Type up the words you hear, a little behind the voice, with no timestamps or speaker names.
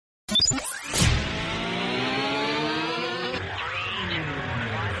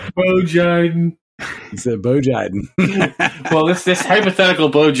Bo Jiden. He said Bo Jiden. Well, this hypothetical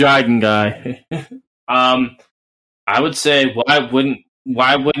Bo Jiden guy. I would say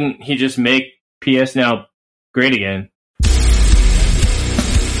why wouldn't he just make PS Now great again?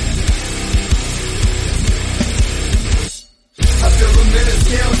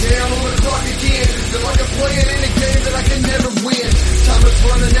 Down on the clock again. Feel like I'm playing in a game that I can never win. Time is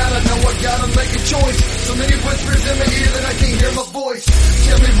running out, I know I gotta make a choice. So many whispers in my ear that I can't hear my voice.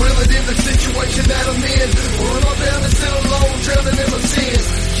 Tell me, will it end the situation that I'm in? Or am I bound to sit alone, drowning in my sins?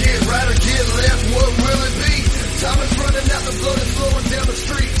 Get right or get left, what will it be? Time is running out, the blood is flowing down the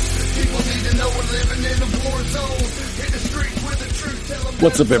streets. People need to know we're living in a war zone. Hit the streets with the truth, tell them.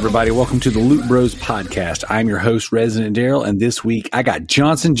 What's up, everybody? Welcome to the Loot Bros podcast. I'm your host, Resident Daryl, and this week I got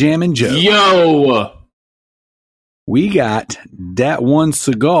Johnson, Jam, and Joe. Yo! We got that one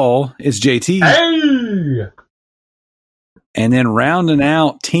Seagal. It's JT. Hey! And then rounding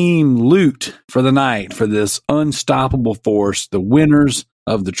out Team Loot for the night for this unstoppable force, the winners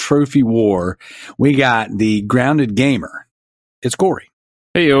of the trophy war, we got the Grounded Gamer. It's Corey.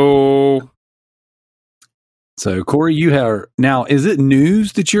 Hey, yo. So, Corey, you have now. Is it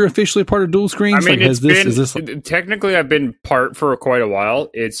news that you're officially part of Dual Screens? I like, mean, technically I've been part for quite a while.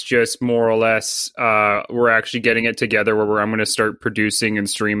 It's just more or less we're actually getting it together where I'm going to start producing and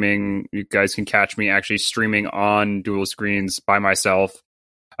streaming. You guys can catch me actually streaming on Dual Screens by myself,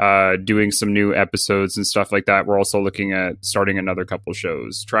 doing some new episodes and stuff like that. We're also looking at starting another couple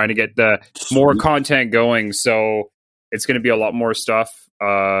shows, trying to get the more content going. So it's going to be a lot more stuff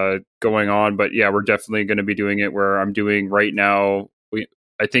going on, but yeah, we're definitely going to be doing it where I'm doing right now.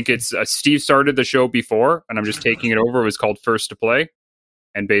 I think it's Steve started the show before and I'm just taking it over. It was called First to Play.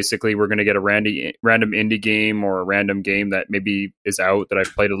 And basically we're going to get a random indie game or a random game that maybe is out that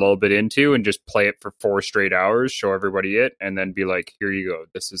I've played a little bit into and just play it for 4 straight hours, show everybody it, and then be like, here you go.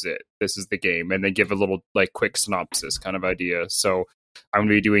 This is it. This is the game. And then give a little like quick synopsis kind of idea. So I'm going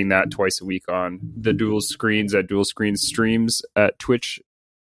to be doing that twice a week on the Dual Screens at Dual Screens streams at Twitch.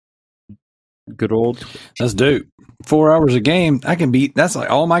 Good old. That's dope. 4 hours a game, I can beat. That's like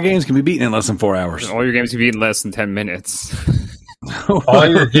all my games can be beaten in less than 4 hours. All your games can be in less than 10 minutes. All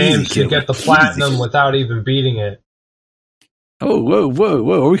your games can get the platinum without even beating it. Oh,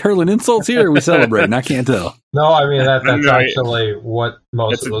 whoa. Are we hurling insults here or are we celebrating? I can't tell. No, I mean, that's actually what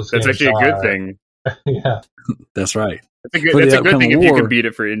most of those games are. That's actually a good thing. Yeah. That's right. That's a good thing if you can beat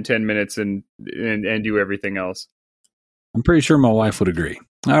it in 10 minutes and do everything else. I'm pretty sure my wife would agree.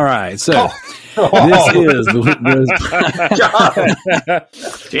 All right, so this is the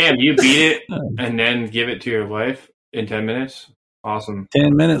Damn, you beat it and then give it to your wife in 10 minutes? Awesome.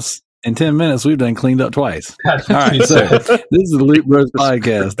 10 minutes. In 10 minutes, we've done cleaned up twice. All right, Jesus. so this is the Loot Bros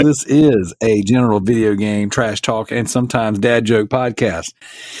podcast. This is a general video game, trash talk, and sometimes dad joke podcast.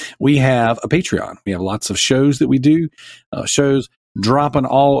 We have a Patreon. We have lots of shows that we do, shows dropping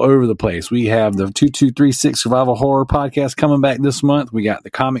all over the place. We have the 2236 Survival Horror podcast coming back this month. We got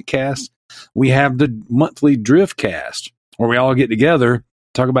the Comic Cast. We have the monthly Drift Cast, where we all get together,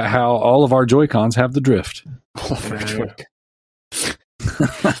 talk about how all of our Joy-Cons have the drift.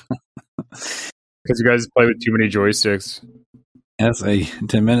 Because you guys play with too many joysticks. That's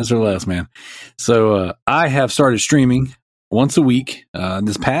 10 minutes or less, man. So I have started streaming once a week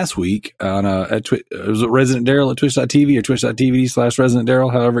this past week on it was Resident Daryl at twitch.tv or twitch.tv/Resident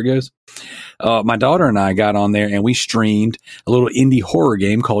Daryl, however it goes. My daughter and I got on there and we streamed a little indie horror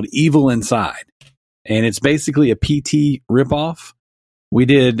game called Evil Inside. And it's basically a PT ripoff. We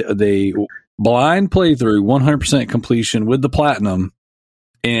did the blind playthrough, 100% completion with the platinum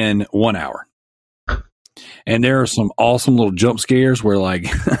in 1 hour. And there are some awesome little jump scares where like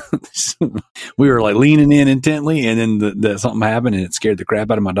we were like leaning in intently and then something happened and it scared the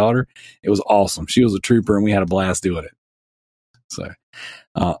crap out of my daughter. It was awesome. She was a trooper and we had a blast doing it. So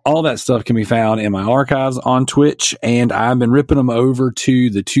all that stuff can be found in my archives on Twitch, and I've been ripping them over to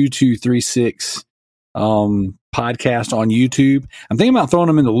the 2236 podcast on YouTube. I'm thinking about throwing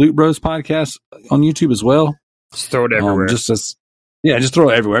them in the Loot Bros podcast on YouTube as well. Just throw it everywhere. Just throw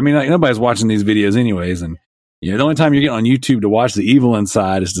it everywhere. I mean, like, nobody's watching these videos anyways, and the only time you're getting on YouTube to watch the Evil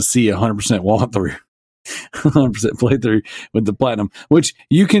Inside is to see a 100% walkthrough, 100% playthrough with the platinum, which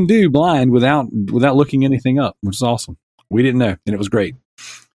you can do blind without looking anything up, which is awesome. We didn't know, and it was great.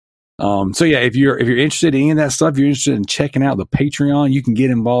 So yeah, if you're interested in any of that stuff, if you're interested in checking out the Patreon, you can get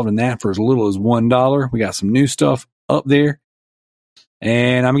involved in that for as little as $1. We got some new stuff up there,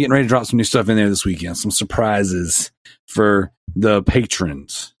 and I'm getting ready to drop some new stuff in there this weekend. Some surprises for the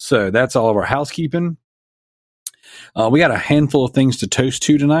patrons. So that's all of our housekeeping. We got a handful of things to toast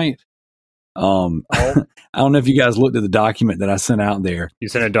to tonight. I don't know if you guys looked at the document that I sent out there. You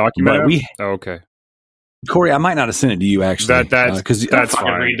sent a document? But okay. Corey, I might not have sent it to you actually. That's I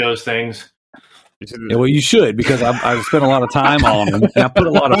fine. read those things. Yeah, well, you should, because I've spent a lot of time on them, and I put a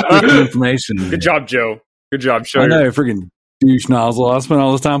lot of freaking information in there. Good job, Joe. Good job, I know, freaking douche nozzle. I spent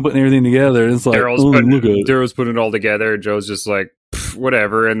all this time putting everything together, and it's like, Daryl's putting it all together. Joe's just like,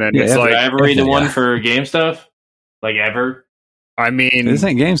 whatever, and then it's like, did I ever read the one for game stuff? Like ever? I mean, this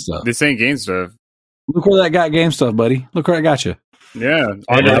ain't game stuff. This ain't game stuff. Look where that got game stuff, buddy. Look where I got you. Yeah,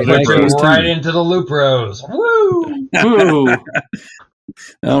 right into the Loop Bros. Woo! Woo!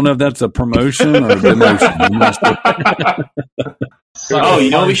 I don't know if that's a promotion or a demotion. Oh, you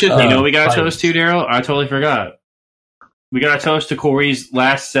know we should. You know we got a toast to, Daryl. I totally forgot. We got a toast to Corey's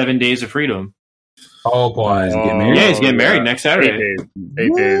last 7 days of freedom. Oh boy, he's getting married. Yeah, he's getting married next Saturday.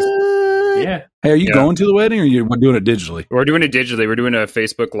 8 days. Yeah. Hey, are you going to the wedding, or you're doing it digitally? We're doing it digitally. We're doing a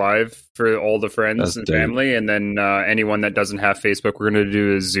Facebook Live for all the friends That's and dope. family, and then anyone that doesn't have Facebook, we're going to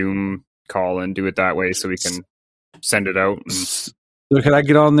do a Zoom call and do it that way, so we can send it out. So can I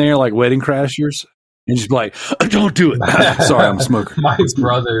get on there like Wedding Crashers and just be like, don't do it? Sorry, I'm a smoker. My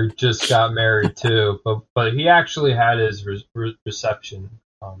brother just got married too, but he actually had his reception.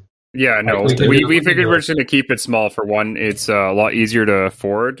 Yeah, no, we figured we're just going to keep it small. For one, it's a lot easier to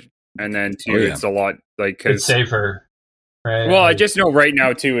afford, and then two, it's a lot it's safer. Right? Well, I just know right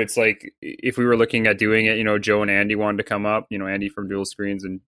now too. It's like if we were looking at doing it, Joe and Andy wanted to come up. Andy from Dual Screens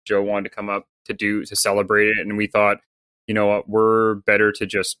and Joe wanted to come up to celebrate it, and we thought, you know what, we're better to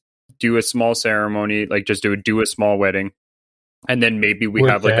just do a small ceremony, like just do a small wedding, and then maybe we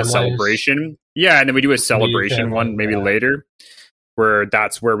have like a celebration. Yeah, and then we do a celebration one maybe later, where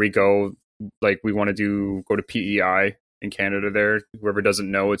that's where we go. Like we want to go to PEI in Canada there. Whoever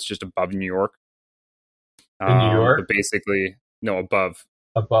doesn't know, it's just above New York. In New York? But basically, no, above.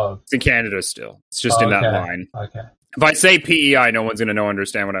 Above. It's in Canada still. It's just in that line. Okay. If I say PEI, no one's going to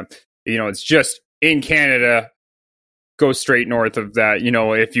understand what I'm... it's just in Canada. Go straight north of that.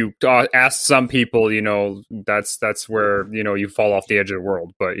 If you ask some people, that's where, you fall off the edge of the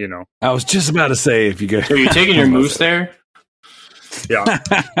world. But, I was just about to say, if you go... So you're taking your moose there? Yeah.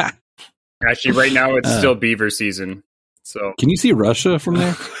 Actually, right now, it's still beaver season. So can you see Russia from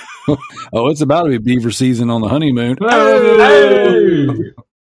there? Oh, it's about to be beaver season on the honeymoon. Hey!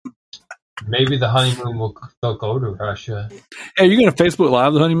 Maybe the honeymoon they'll go to Russia. Hey, are you going to Facebook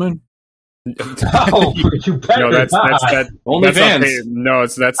Live the honeymoon? No, you better that's OnlyFans. No,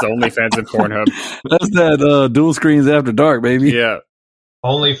 that's the OnlyFans and Pornhub. That's that Dual Screens After Dark, baby. Yeah.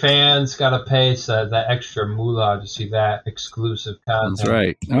 OnlyFans got to pay that extra moolah to see that exclusive content. That's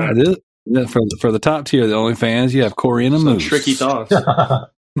right. All right. For the top tier of the OnlyFans, you have Corey and a moose. Tricky thoughts.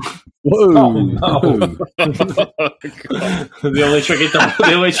 Whoa! Oh, no. The only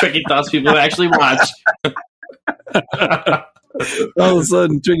tricky thoughts people actually watch. All of a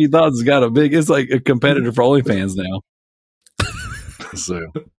sudden, Tricky Thoughts has got it's like a competitor for OnlyFans now. So,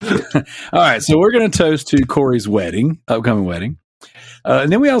 all right. So we're going to toast to Corey's upcoming wedding.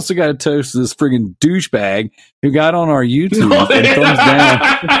 And then we also got to toast this friggin' douchebag who got on our YouTube and thumbs down.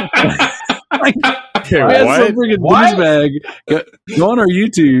 We had some friggin' douchebag go on our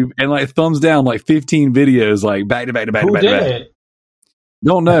YouTube and thumbs down 15 videos back to back to back to back. Who did it?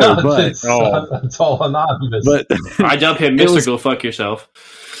 Don't know, but it's all anonymous. But I dump him, Mr. Go fuck yourself,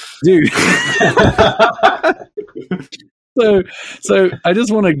 dude. So I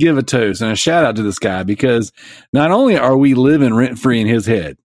just want to give a toast and a shout out to this guy, because not only are we living rent free in his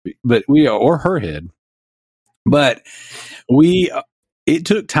head, but or her head, but it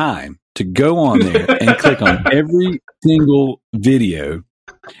took time to go on there and click on every single video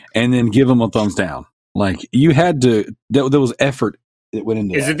and then give them a thumbs down. You had to. There was effort that went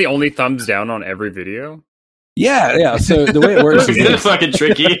into. Is it the only thumbs down on every video? Yeah. So the way it works is it's fucking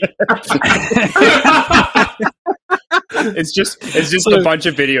tricky. It's just a bunch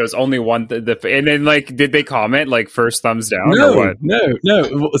of videos, only one. And then did they comment first thumbs down or what?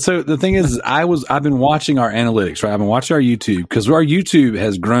 No. So the thing is, I've been watching our analytics, right? I've been watching our YouTube, because our YouTube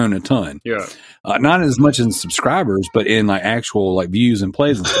has grown a ton. Yeah. Not as much in subscribers, but in actual views and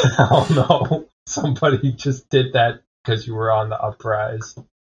plays and stuff. Oh no! Somebody just did that because you were on the uprise.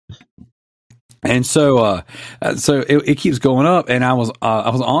 And so it keeps going up, and I was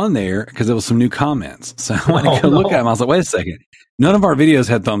on there because there was some new comments. So I went to go look at them. I was like, wait a second, none of our videos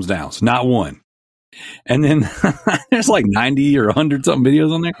had thumbs downs, not one. And then there's 90 or 100 something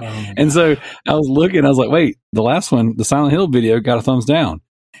videos on there. And so I was looking, I was like, wait, the last one, the Silent Hill video, got a thumbs down.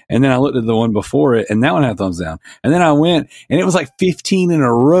 And then I looked at the one before it, and that one had a thumbs down. And then I went, and it was 15 in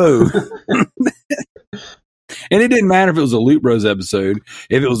a row. And it didn't matter if it was a Loot Bros episode,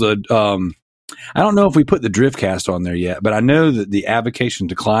 if it was a I don't know if we put the Driftcast on there yet, but I know that the Avocation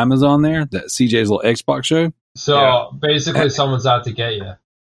to Climb is on there. That CJ's little Xbox show. So basically, someone's out to get you.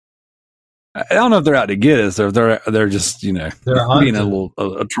 I don't know if they're out to get us or if they're just They're being hunting.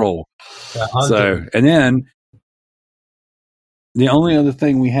 a troll. They're hunting. So, and then the only other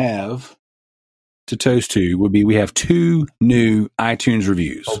thing we have to toast to would be we have 2 new iTunes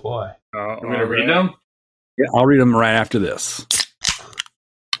reviews. Oh boy. I'm going to read them. Yeah, I'll read them right after this.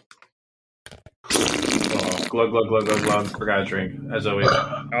 Glug, glug, glug, glug, glug. Forgot a drink, as always.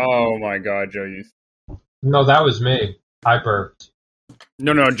 Oh my god, Joe. No, that was me. I burped.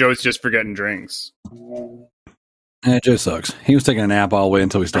 No, Joe's just forgetting drinks. Joe sucks. He was taking a nap all the way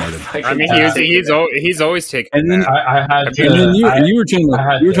until we started. I mean, he's always taking. And then, I had to. and then you were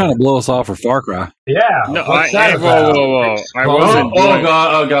to. trying to blow us off for Far Cry. Yeah. No, what's that about? whoa. I Oh, wasn't.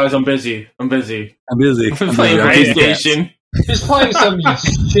 God, guys, I'm busy. I'm busy. I'm playing I'm taking cats. PlayStation. He's playing some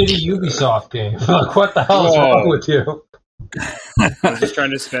shitty Ubisoft game. Like, what the hell is wrong with you? I was just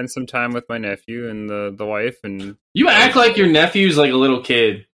trying to spend some time with my nephew and the wife, and You act like your nephew's like a little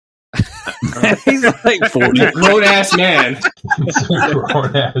kid. He's like 40. Grown ass man. He's a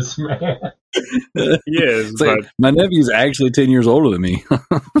grown ass man. he is. It's like, my nephew's actually 10 years older than me.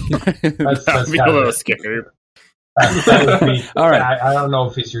 That'd be a kinda- little scary. that would be, All right. I don't know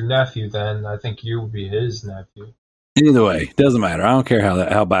if he's your nephew. Then I think you would be his nephew. Either way, doesn't matter. I don't care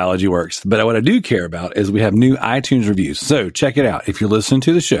how biology works. But what I do care about is we have new iTunes reviews. So check it out. If you're listening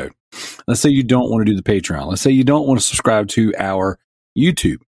to the show, let's say you don't want to do the Patreon. Let's say you don't want to subscribe to our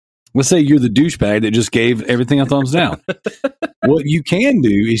YouTube. Let's say you're the douchebag that just gave everything a thumbs down. What you can do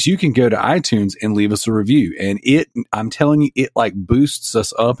is you can go to iTunes and leave us a review. And I'm telling you, it like boosts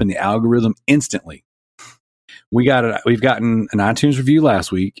us up in the algorithm instantly. We've gotten an iTunes review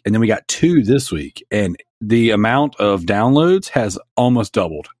last week, and then we got 2 this week. And the amount of downloads has almost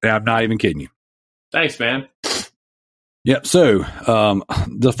doubled. And I'm not even kidding you. Thanks, man. Yep. So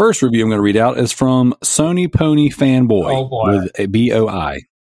the first review I'm going to read out is from Sony Pony Fanboy Oh, boy. with a BOI.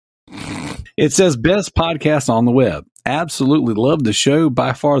 It says, best podcast on the web. Absolutely love the show.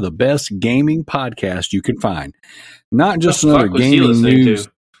 By far the best gaming podcast you can find. Not just What the another fuck was he gaming listening news.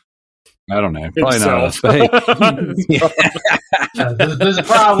 to? I don't know. Probably Himself. not us. But hey, This is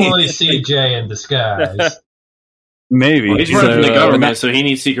probably CJ in disguise. maybe. Well, he's running for the So, government, so he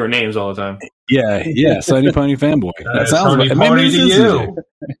needs secret names all the time. yeah. Sony Pony Fanboy. That sounds Tony right. Pony Maybe to this is you.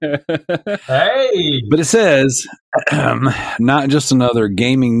 it. Hey. But it says, not just another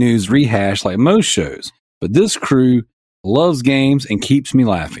gaming news rehash like most shows, but this crew loves games and keeps me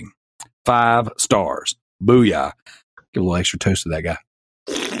laughing. 5 stars. Booyah. Give a little extra toast to that guy.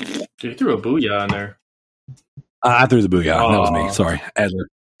 Dude, he threw a booyah in there. I threw the booyah. That was me. Sorry. Adler.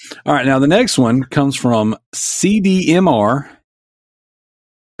 All right. Now, the next one comes from CDMR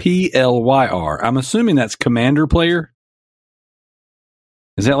PLYR. I'm assuming that's Commander Player.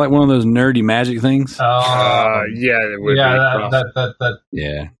 Is that like one of those nerdy magic things? Yeah, it would be. that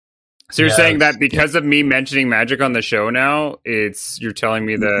Yeah. So you're Yeah, saying that it's- because of me mentioning magic on the show now, you're telling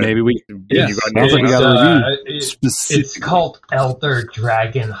me that Maybe we. you Yeah. got Sounds like we got a review. it's Specific. called Elder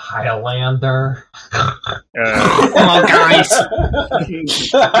Dragon Highlander. Come on, guys. You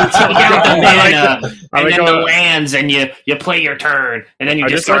take out the mana, I and like then how- the lands, and you play your turn, and then you I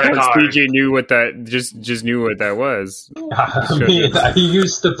just just like start a how card. CJ knew what that just knew what that was. I mean, I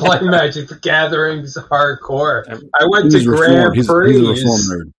used to play Magic the Gatherings hardcore. I went He's to reformed. Grand He's a Prix, reformed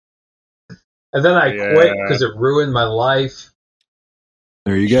nerd. and then I Yeah. quit because it ruined my life.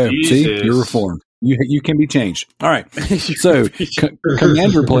 There you go. See, Jesus. you're reformed. You can be changed. All right. So,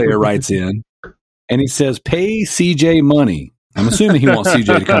 Commander Player writes in, and he says, "Pay CJ money." I'm assuming he wants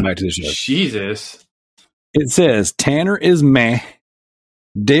CJ to come back to the show. Jesus. It says Tanner is meh,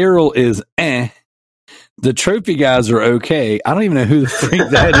 Daryl is eh. The trophy guys are okay. I don't even know who the freak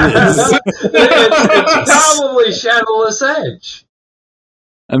that is. it's probably Shadowless Edge.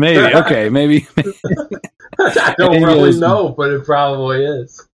 Maybe okay, maybe. I don't Maybe really it's- know, but it probably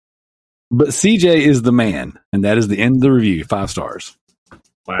is. But CJ is the man, and that is the end of the review. 5 stars.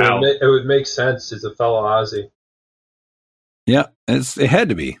 Wow. It would make sense. He's a fellow Aussie. Yeah, it had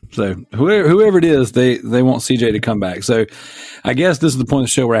to be. So whoever it is, they want CJ to come back. So I guess this is the point of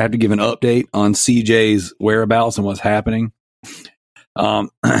the show where I have to give an update on CJ's whereabouts and what's happening.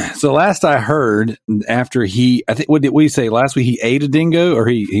 So last I heard, after I think, what did we say last week? He ate a dingo, or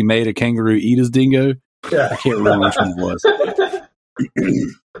he made a kangaroo eat his dingo. I Yeah. can't remember which one it was.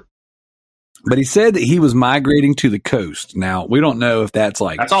 But he said that he was migrating to the coast. Now we don't know if that's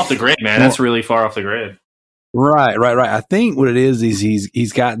like That's off the grid, man. That's really far off the grid. Right. I think what it is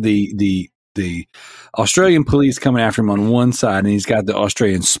he's got the the Australian police coming after him on one side, and he's got the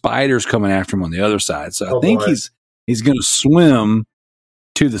Australian spiders coming after him on the other side. So I think he's going to swim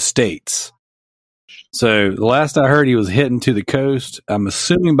to the States. So the last I heard, he was heading to the coast. I'm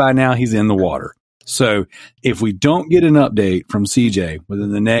assuming by now he's in the water. So if we don't get an update from CJ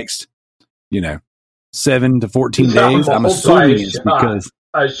within the next, 7 to 14 days, I'm assuming it's because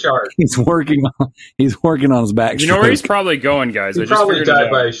a shark. he's working on his backstroke. You know where he's probably going, guys? He probably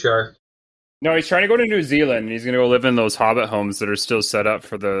died by a shark. No, he's trying to go to New Zealand. He's going to go live in those Hobbit homes that are still set up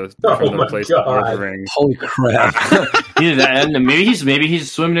for the place of Lord of the Rings. Holy crap! Either that, and maybe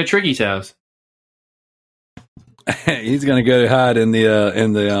he's swimming at Tricky's house. He's going to go hide in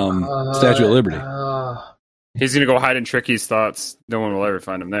the Statue of Liberty. He's going to go hide in Tricky's thoughts. No one will ever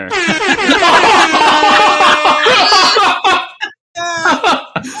find him there.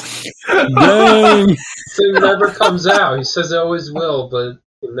 Dang. So he never comes out. He says it always will, but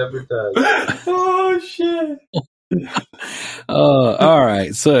it never does. Oh shit! All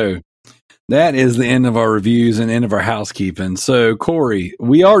right, so that is the end of our reviews and end of our housekeeping. So, Corey,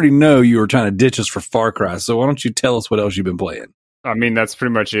 we already know you were trying to ditch us for Far Cry, so why don't you tell us what else you've been playing? I mean, that's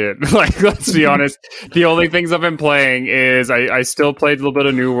pretty much it. Like, let's be honest. The only things I've been playing is I still played a little bit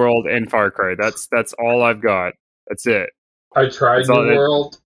of New World and Far Cry. That's all I've got. That's it. I tried New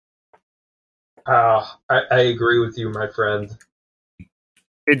World. I agree with you, my friend.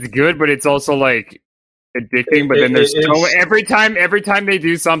 It's good, but it's also like addicting. But then there's every time they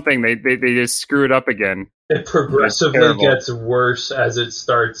do something, they just screw it up again. It progressively gets worse as it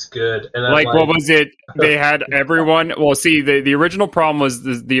starts good. And like what was it? They had everyone. Well, see, the original problem was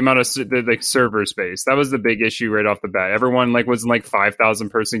the amount of the server space. That was the big issue right off the bat. Everyone was in 5,000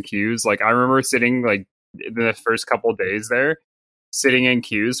 person queues. Like I remember sitting the first couple of days there, sitting in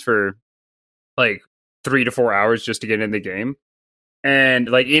queues for 3 to 4 hours just to get in the game. And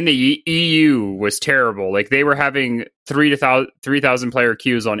in the EU was terrible. Like they were having 3,000 player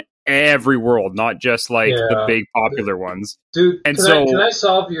queues on every world, not just the big popular ones. Dude, can I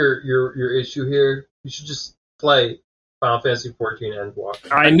solve your issue here? You should just play Final Fantasy XIV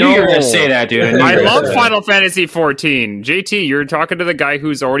Endwalker. I knew you were going to say that, dude. I love Final Fantasy XIV. JT, you're talking to the guy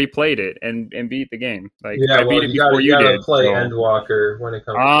who's already played it and beat the game. I beat it before you did. Play Endwalker when it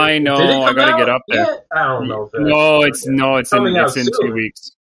comes. I know. I got to get up there. Yet? I don't know. It's in 2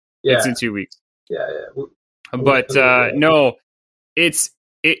 weeks. Yeah. It's in 2 weeks. Yeah. But no, it's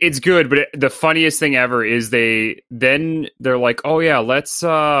good. But the funniest thing ever is they're like, oh yeah, let's.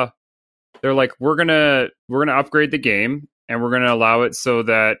 They're like, we're gonna upgrade the game and we're gonna allow it so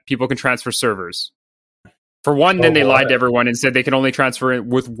that people can transfer servers. For one, then they lied to everyone and said they can only transfer it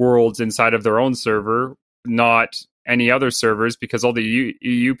with worlds inside of their own server, not any other servers, because all the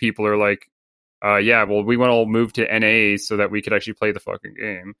EU people are like, we want to move to NA so that we could actually play the fucking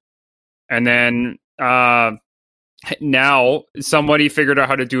game. And then now somebody figured out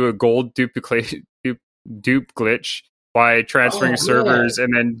how to do a gold dupe glitch by transferring servers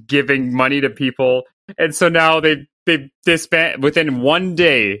and then giving money to people. And so now they disband within 1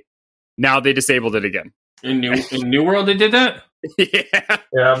 day. Now they disabled it again. In New World they did that? Yeah.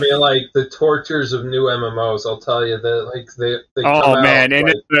 Yeah, I mean, the tortures of new MMOs, I'll tell you that, they oh man,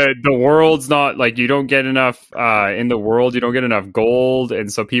 and the world's not, you don't get enough, in the world, you don't get enough gold,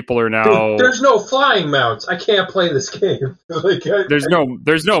 and so people are now... Dude, there's no flying mounts. I can't play this game.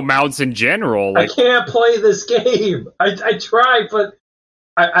 There's no mounts in general. I can't play this game. I try, but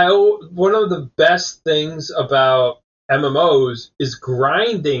one of the best things about MMOs is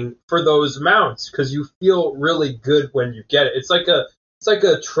grinding for those mounts, because you feel really good when you get it. It's like a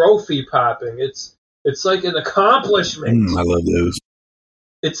trophy popping. It's like an accomplishment. I love those.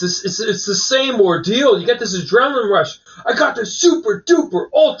 It's the same ordeal. You get this adrenaline rush. I got this super duper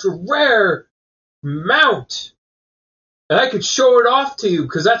ultra rare mount, and I could show it off to you,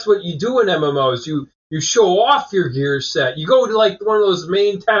 because that's what you do in MMOs. You show off your gear set. You go to one of those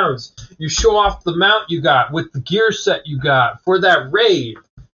main towns. You show off the mount you got with the gear set you got for that raid,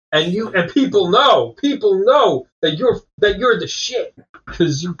 and people know that you're the shit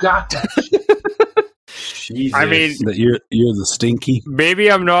because you got that shit. Jesus. I mean, that you're the stinky. Maybe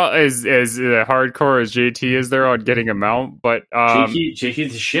I'm not as hardcore as JT is there on getting a mount, but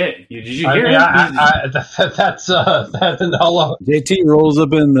JT's the shit. Did you hear him? That's vanilla. JT rolls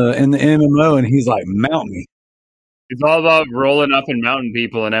up in the MMO and he's like, "Mount me." It's all about rolling up and mounting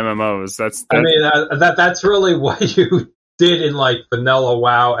people in MMOs. That's really what you did in vanilla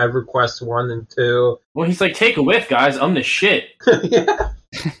WoW, EverQuest 1 and 2. Well, he's like, take a whiff, guys. I'm the shit. Yeah.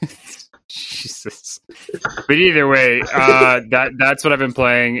 Jesus. But either way, that's what I've been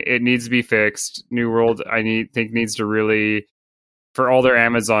playing. It needs to be fixed. New World, think needs to really for all their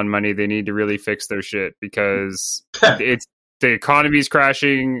Amazon money, they need to really fix their shit because it's the economy's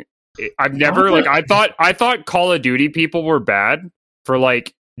crashing. I've never I thought Call of Duty people were bad for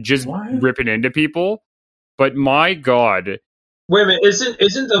like just ripping into people, but my God. Wait a minute,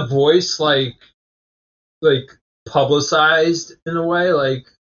 isn't the voice like publicized in a way? Like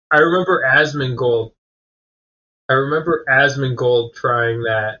I remember Asmongold trying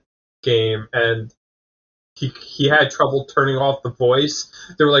that game and he had trouble turning off the voice.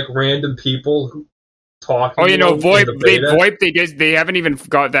 There were like random people who talking. Oh, VoIP, they haven't even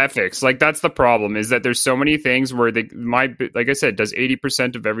got that fixed. Like that's the problem is that there's so many things where like I said, does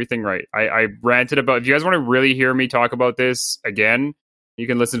 80% of everything right. I ranted about, if you guys want to really hear me talk about this again, you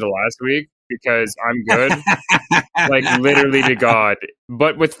can listen to last week because I'm good. Like literally to God.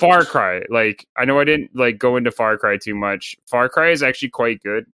 But with Far Cry, like I know I didn't like go into Far Cry too much. Far Cry is actually quite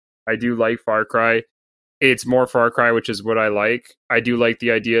good. I do like Far Cry. It's more Far Cry, which is what I like. I do like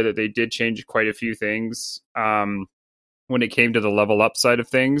the idea that they did change quite a few things when it came to the level up side of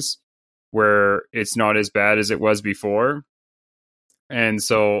things, where it's not as bad as it was before. And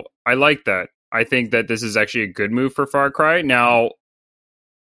so I like that. I think that this is actually a good move for Far Cry. Now,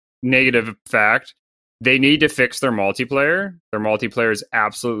 negative fact, they need to fix their multiplayer. Their multiplayer is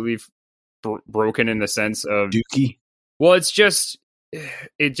absolutely broken in the sense of... Dookie? Well, it just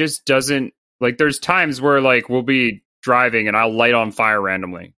doesn't... Like, there's times where, like, we'll be driving and I'll light on fire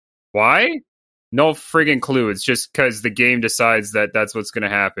randomly. Why? No friggin' clue. It's just because the game decides that that's what's going to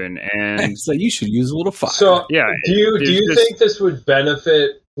happen. And so you should use a little fire. So, yeah. Do you think this would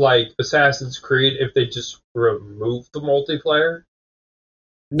benefit, like, Assassin's Creed if they just remove the multiplayer?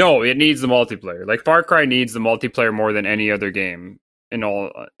 No, it needs the multiplayer. Like, Far Cry needs the multiplayer more than any other game.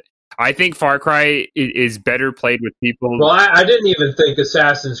 I think Far Cry is better played with people. Well, I didn't even think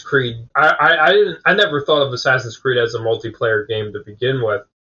Assassin's Creed. I never thought of Assassin's Creed as a multiplayer game to begin with,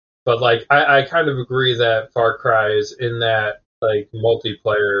 but like I kind of agree that Far Cry is in that like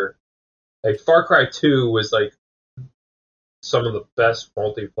multiplayer. Like Far Cry 2 was like some of the best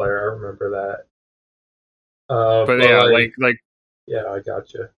multiplayer. I remember that. But yeah, yeah, I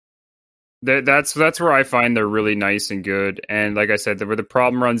gotcha. That's where I find they're really nice and good. And like I said, where the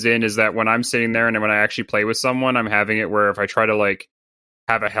problem runs in is that when I'm sitting there and when I actually play with someone, I'm having it where if I try to like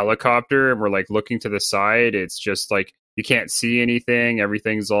have a helicopter and we're like looking to the side, it's just like you can't see anything.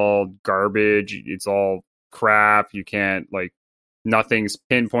 Everything's all garbage. It's all crap. You can't like nothing's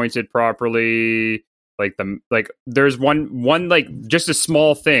pinpointed properly. There's one like just a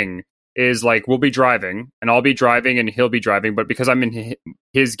small thing is like we'll be driving and I'll be driving and he'll be driving, but because I'm in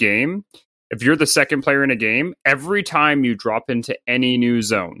his game. If you're the second player in a game, every time you drop into any new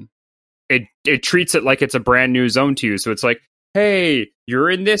zone, it treats it like it's a brand new zone to you. So it's like, hey, you're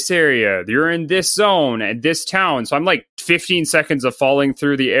in this area, you're in this zone at this town. So I'm like 15 seconds of falling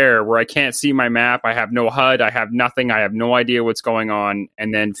through the air where I can't see my map. I have no HUD. I have nothing. I have no idea what's going on.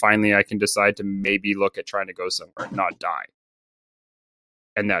 And then finally I can decide to maybe look at trying to go somewhere and not die.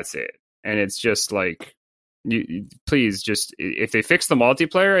 And that's it. And it's just like... You please just if they fix the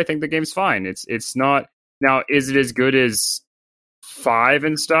multiplayer, I think the game's fine. It's not now. Is it as good as 5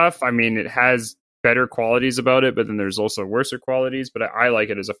 and stuff? I mean, it has better qualities about it, but then there's also worser qualities. But I like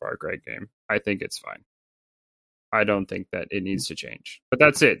it as a Far Cry game. I think it's fine. I don't think that it needs to change. But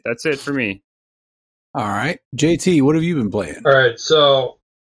that's it. That's it for me. All right, JT, what have you been playing? All right, so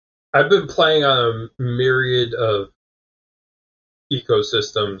I've been playing on a myriad of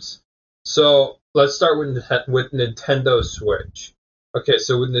ecosystems. So let's start with Nintendo Switch. Okay,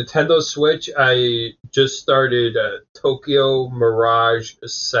 so with Nintendo Switch, I just started Tokyo Mirage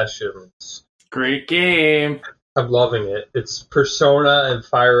Sessions. Great game. I'm loving it. It's Persona and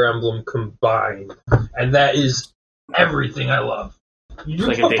Fire Emblem combined, and that is everything I love. You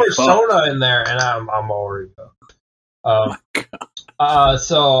like put Persona in there, and I'm already done.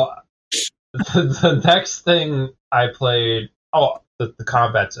 So the next thing I played. The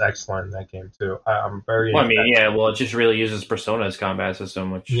combat's excellent in that game too. I'm very. Well, I mean, yeah. Well, it just really uses Persona's combat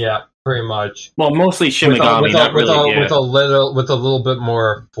system, which pretty much. Well, mostly Shin Megami, not really. With a little bit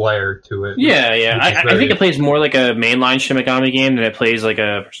more flair to it. Yeah. I think it plays more like a mainline Shin Megami game than it plays like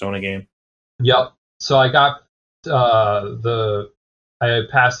a Persona game. Yep. So I got I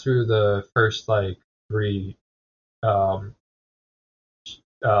passed through the first like 3. I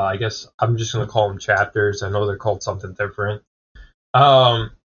guess I'm just gonna call them chapters. I know they're called something different.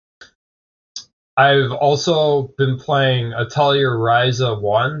 I've also been playing Atelier Ryza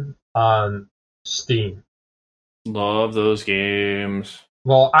 1 on Steam. Love those games.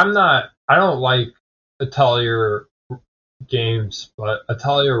 Well, I don't like Atelier games, but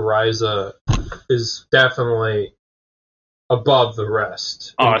Atelier Ryza is definitely above the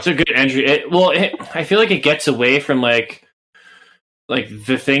rest. Oh, it's a good entry. I feel like it gets away from like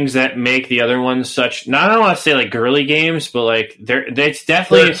the things that make the other ones such. Not I don't want to say like girly games, but like it's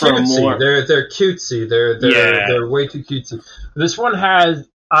definitely for cutesy. more. They're cutesy. They're way too cutesy. This one has.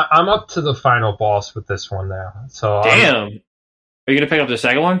 I'm up to the final boss with this one now. So Damn, are you gonna pick up the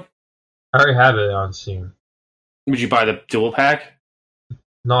second one? I already have it on Steam. Would you buy the dual pack?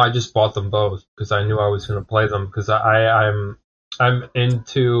 No, I just bought them both because I knew I was going to play them because I'm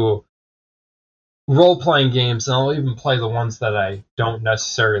into role-playing games, and I'll even play the ones that I don't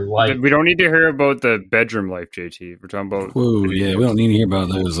necessarily like. We don't need to hear about the bedroom life, JT. We're talking about... Whoa, yeah, we don't need to hear about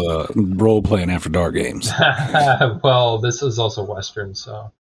those role-playing After Dark games. Well, this is also Western,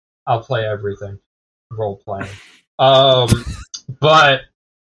 so I'll play everything role-playing. But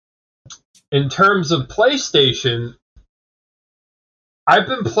in terms of PlayStation, I've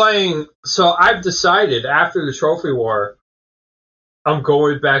been playing... So I've decided, after the Trophy War... I'm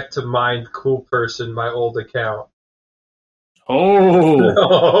going back to Mind Cool Person, my old account.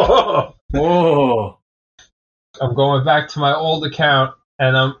 Oh, whoa! I'm going back to my old account,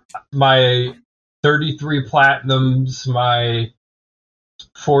 and my 33 platinums, my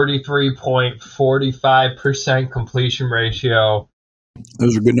 43.45% completion ratio.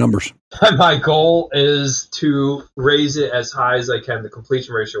 Those are good numbers. My goal is to raise it as high as I can, the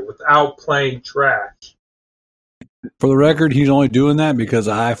completion ratio, without playing trash. For the record, he's only doing that because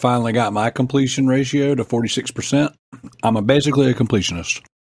I finally got my completion ratio to 46%. I'm basically a completionist.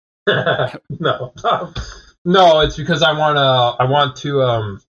 No, it's because I want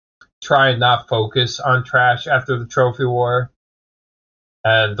to try and not focus on trash after the Trophy War,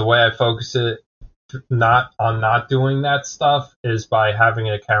 and the way I focus it not doing that stuff is by having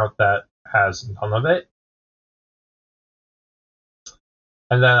an account that has none of it.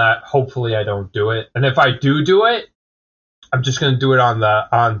 And then hopefully I don't do it. And if I do it, I'm just going to do it on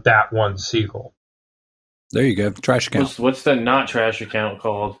that one Seagull. There you go. Trash account. What's the not trash account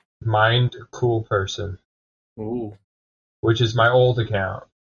called? Mind Cool Person. Ooh. Which is my old account.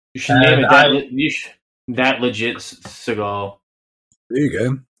 You should name it that legit Seagull. There you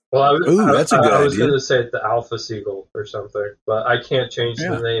go. Well, that's a good idea. I was going to say the Alpha Seagull or something, but I can't change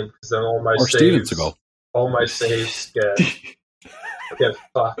the name because then all my Steven Seagull. All my saves get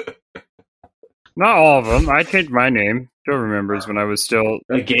fucked. Not all of them. I changed my name. Joe remembers when I was still...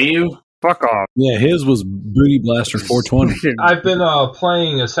 Gayu? Fuck off. Yeah, his was Booty Blaster 420. I've been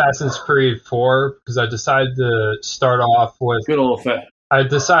playing Assassin's Creed 4 because I decided to start off with... Good old fat. I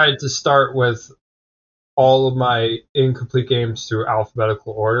decided to start with all of my incomplete games through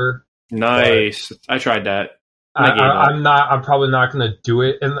alphabetical order. Nice. I tried that. I'm probably not going to do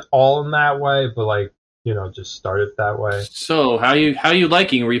it in that way, but just start it that way. So, how you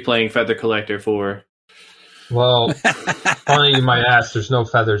liking replaying Feather Collector 4? Well, funny you might ask, there's no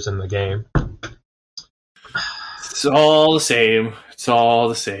feathers in the game. It's all the same. It's a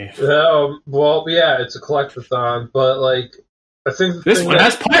collectathon, but I think this one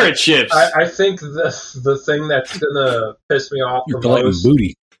has pirate ships. I think the thing that's gonna piss me off the most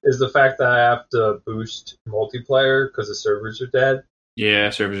is the fact that I have to boost multiplayer because the servers are dead. Yeah,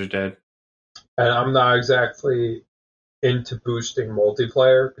 servers are dead. And I'm not exactly into boosting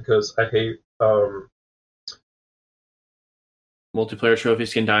multiplayer because I hate multiplayer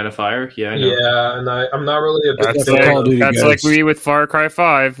trophies can die in a fire. Yeah, I know. Yeah, and I'm not really a big fan. That's like me with Far Cry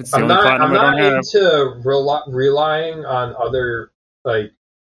 5. It's the only platinum I don't have. I'm not into relying on other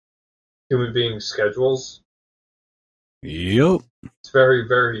human beings' schedules. Yep. It's very,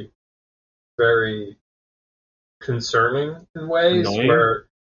 very, very concerning in ways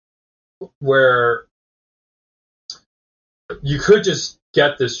where you could just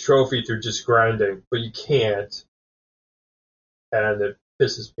get this trophy through just grinding, but you can't, and it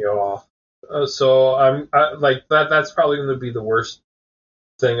pisses me off. So that's probably going to be the worst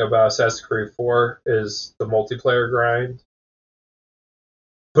thing about Assassin's Creed 4 is the multiplayer grind.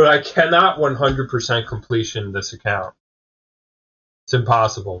 But I cannot 100% completion this account. It's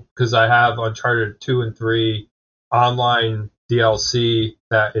impossible because I have Uncharted 2 and 3 online DLC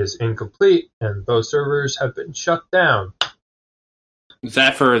that is incomplete, and those servers have been shut down. Is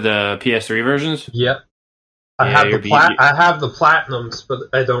that for the PS3 versions? Yep. I have the platinums, but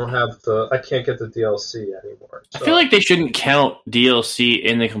I can't get the DLC anymore. So. I feel like they shouldn't count DLC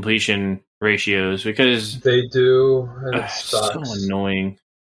in the completion ratios because they do, and it sucks. It's so annoying.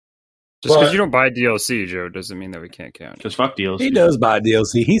 Just because you don't buy DLC, Joe, doesn't mean that we can't count it. Just fuck DLC. He does buy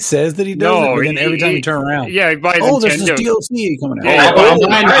DLC. He says that he does it, but then every time you turn around, he buys there's this DLC coming out. Yeah,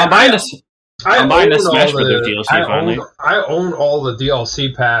 I'm buying the Smash Brothers DLC finally. I own all the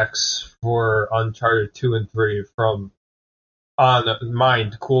DLC packs for Uncharted 2 and 3 from on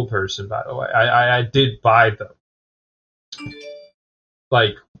Mind Cool Person, by the way. I did buy them.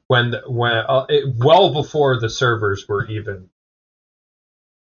 Like when well before the servers were even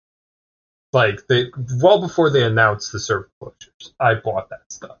well before they announced the server closures. I bought that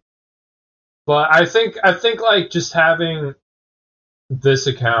stuff. But I think like just having this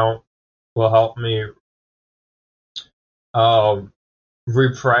account will help me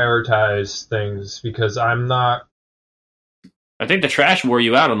reprioritize things because I'm not. I think the trash wore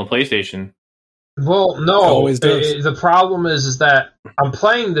you out on the PlayStation. Well, no. Always does. The problem is that I'm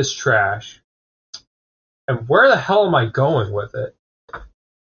playing this trash, and where the hell am I going with it?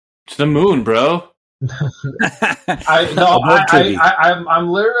 To the moon, bro. I'm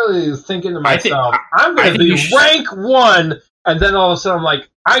literally thinking to myself, I'm going to be rank 1, and then all of a sudden I'm like,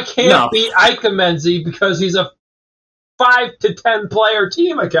 I can't beat Ikemenzi because he's a 5 to 10 player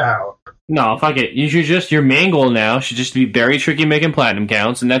team account. No, fuck it. You should your main goal now should just be Berry Tricky making platinum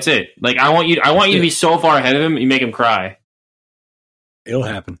counts, and that's it. Like I want you to be so far ahead of him, you make him cry. It'll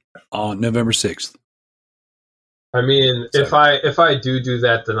happen on November 6th. I mean, if I do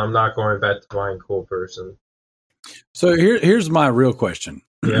that, then I'm not going back to buying Cool Person. So here's my real question.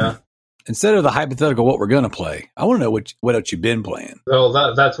 Yeah. Instead of the hypothetical what we're going to play, I want to know what else you've been playing. Well,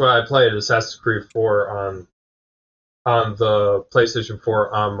 that's what I played Assassin's Creed 4 on the PlayStation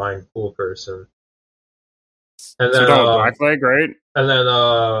 4 on Mind Cool Person. And then Black Flag, right? And then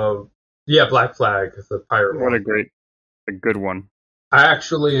Black Flag, the pirate one. What a good one. I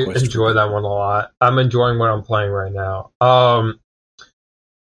actually enjoy that one a lot. I'm enjoying what I'm playing right now.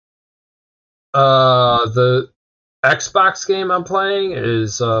 The Xbox game I'm playing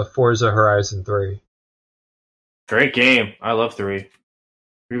is Forza Horizon 3. Great game. I love 3.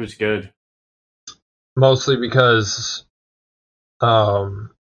 3 was good. Mostly because it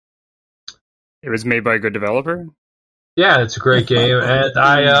was made by a good developer. Yeah, it's a great game, and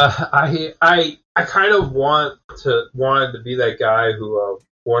I kind of wanted to be that guy who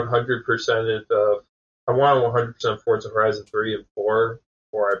 100%ed. I want 100% Forza Horizon 3 and 4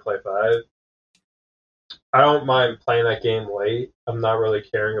 before I play 5. I don't mind playing that game late. I'm not really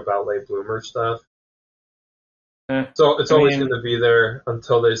caring about late bloomer stuff. So it's always going to be there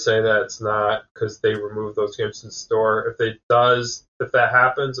until they say that it's not, because they remove those games from the store. If that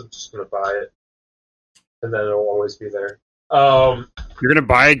happens, I'm just going to buy it, and then it'll always be there. You're gonna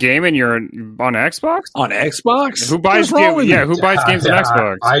buy a game and you're on Xbox? On Xbox? Who buys games? Yeah, who buys games on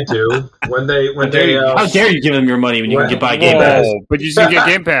Xbox? I do. How dare you give them your money when you can buy Game Pass? But you can get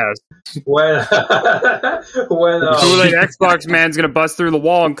Game Pass. When Kool-Aid Xbox man's gonna bust through the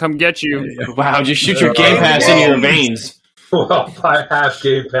wall and come get you. Wow, just shoot your Game Pass into your veins. Well, I have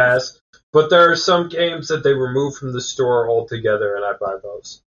Game Pass, but there are some games that they remove from the store altogether, and I buy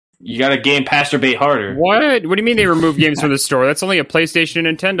those. You got to Game Pasturbate harder. What? What do you mean they remove games from the store? That's only a PlayStation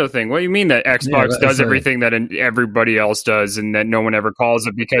and Nintendo thing. What do you mean that Xbox does everything that everybody else does and that no one ever calls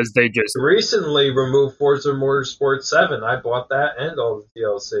it because they just recently removed Forza Motorsport 7. I bought that and all the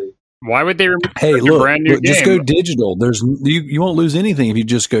DLC. Why would they remove a brand new game? Just go digital. You won't lose anything if you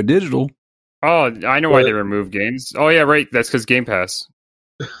just go digital. Oh, I know why they remove games. Oh yeah, right. That's because Game Pass.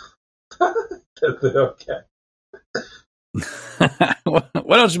 Okay.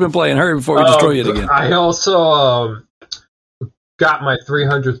 What else you been playing? Hurry before we destroy it again. I also got my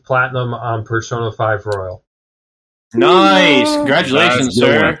 300th platinum on Persona 5 Royal. Nice, congratulations,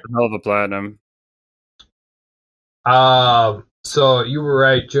 sir! Hell of a platinum. So you were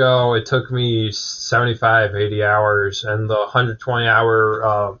right, Joe. It took me 75, 80 hours, and the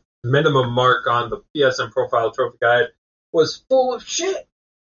 120-hour minimum mark on the PSN Profile Trophy Guide was full of shit.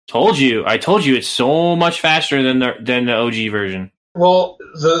 I told you, it's so much faster than the OG version. Well,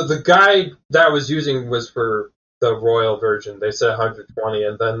 the guide that I was using was for the Royal version. They said 120,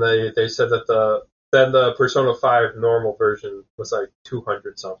 and then they said that the Persona 5 normal version was like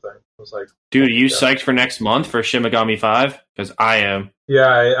 200 something. I was like, dude, are you psyched for next month for Shin Megami 5? Because I am.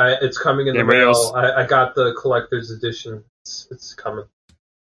 Yeah, it's coming in the mail. I got the collector's edition. It's coming.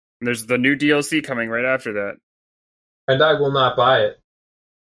 And there's the new DLC coming right after that. And I will not buy it.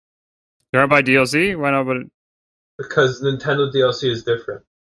 You're not buy DLC? Why not? Because Nintendo DLC is different.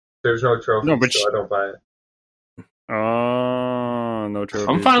 There's no trophies, so I don't buy it. Oh, no trophies.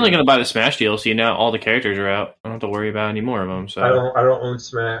 I'm finally going to buy the Smash DLC now. All the characters are out. I don't have to worry about any more of them. So I don't own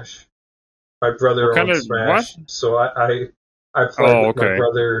Smash. My brother owns Smash, so I play with my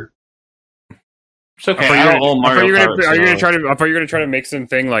brother. It's okay. I don't own Mario Kart. Are you gonna try to make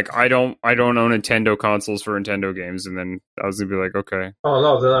something like I don't own Nintendo consoles for Nintendo games, and then I was gonna be like, okay. Oh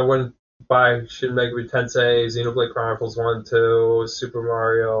no, then I wouldn't buy Shin Megami Tensei, Xenoblade Chronicles 1, 2, Super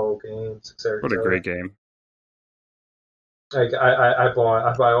Mario games, etc. What a great game. Like I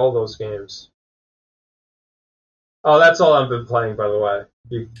buy all those games. Oh, that's all I've been playing, by the way.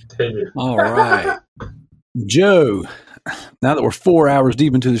 You continue. All right. Joe, now that we're 4 hours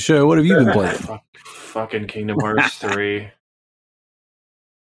deep into the show, what have you been playing? Fucking Kingdom Hearts 3.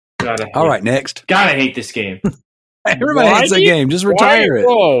 All right, next. Gotta hate this game. Everybody hates that game. Just retire it.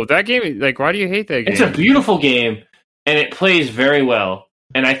 Whoa, that game, like, why do you hate that game? It's a beautiful game, and it plays very well.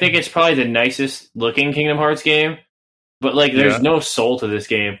 And I think it's probably the nicest looking Kingdom Hearts game. But, like, there's no soul to this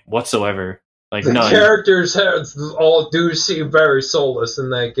game whatsoever. Like, The none. characters all do seem very soulless in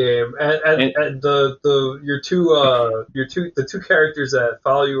that game, and the two characters that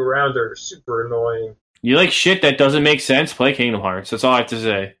follow you around are super annoying. You like shit that doesn't make sense, play Kingdom Hearts. That's all I have to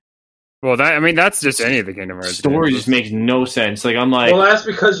say. Well, that's just any of the Kingdom Hearts Story games. just makes no sense. Like, I'm like... Well, that's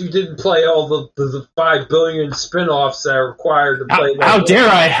because you didn't play all the 5 billion spin-offs that are required to play that How game. dare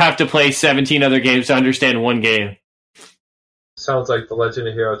I have to play 17 other games to understand one game? Sounds like The Legend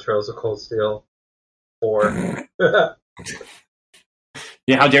of Hero Trails of Cold Steel 4.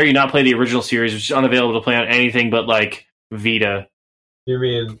 Yeah, how dare you not play the original series, which is unavailable to play on anything but, like, Vita. You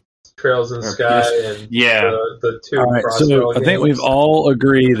mean Trails in the Sky and the two All right, so Crossbow I think games? we've all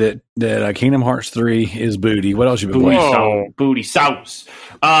agreed that Kingdom Hearts 3 is booty. What else you been Booty playing? Whoa. sauce. Booty sauce.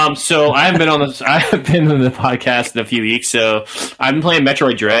 So I haven't been on this. I haven't been on the podcast in a few weeks. So I've been playing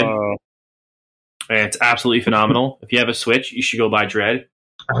Metroid Dread, and it's absolutely phenomenal. If you have a Switch, you should go buy Dread.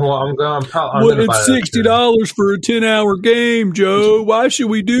 Well, I'm Well, gonna buy it's that $60 for a 10-hour game, Joe. Why should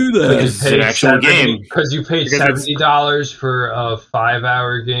we do that? Because it's an actual game. Because you paid $70 for a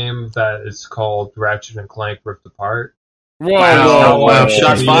 5-hour game that is called Ratchet and Clank Ripped Apart. Whoa, Wow, whoa, wow, whoa,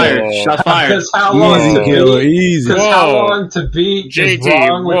 shots whoa. fired. Shots fired. Because how long Easy, to killer, beat? easy. Because how Whoa. long to beat is JT,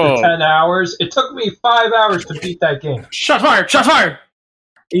 wrong with whoa. the 10 hours. It took me 5 hours to beat that game. Shots fired. Shots fired.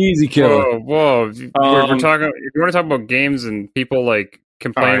 Easy killer. Whoa. We're talking. If you want to talk about games and people like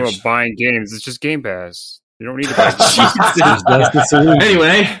complaining Alright. about buying games, it's just Game Pass. You don't need to buy That's the solution.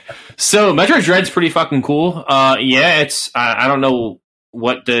 Anyway, so Metroid Dread's pretty fucking cool. It's I don't know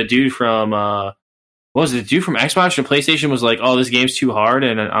what the dude from what was it? The dude from Xbox or PlayStation was like, "Oh, this game's too hard,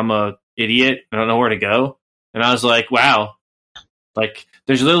 and I'm a idiot. I don't know where to go." And I was like, "Wow!" Like,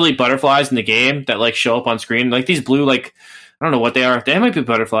 there's literally butterflies in the game that like show up on screen. Like these blue, like I don't know what they are. They might be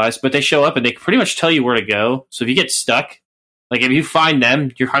butterflies, but they show up and they pretty much tell you where to go. So if you get stuck, like if you find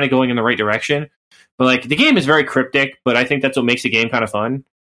them, you're kind of going in the right direction. But like the game is very cryptic, but I think that's what makes the game kind of fun.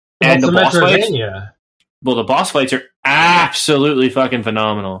 And the boss fights, the boss fights are absolutely fucking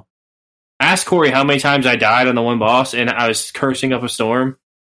phenomenal. Ask Corey how many times I died on the one boss, and I was cursing up a storm.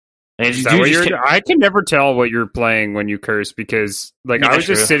 And Is that what I can never tell what you're playing when you curse because, like, I was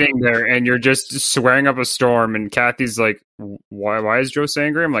just sitting there and you're just swearing up a storm, and Kathy's like, "Why is Joe so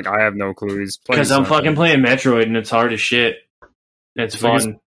angry?" I'm like, "I have no clue. He's playing because I'm fucking playing Metroid, and it's hard as shit. It's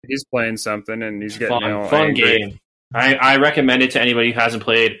fun. He's playing something, and he's getting fun angry. game. I recommend it to anybody who hasn't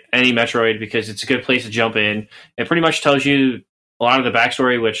played any Metroid because it's a good place to jump in. It pretty much tells you a lot of the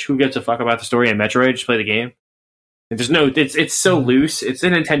backstory, which who gives a fuck about the story in Metroid? Just play the game. And there's no, it's so loose. It's a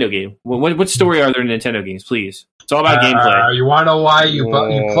Nintendo game. What story are there in Nintendo games? Please, it's all about gameplay. You want to know why you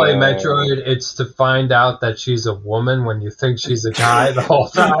play Metroid? It's to find out that she's a woman when you think she's a guy the whole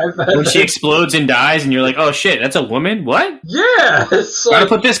time. When she explodes and dies, and you're like, "Oh shit, that's a woman." What? Yeah, it's Gotta like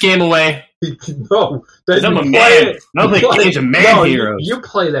put this game away. no. I'm a man. No, games of man heroes. You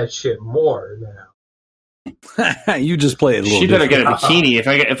play that shit more now. You just play it a little She better different. get a bikini.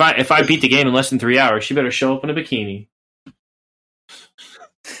 If I beat the game in less than 3 hours, she better show up in a bikini.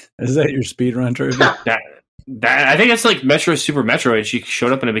 Is that your speedrun trophy? That I think it's like Metro Super Metroid. She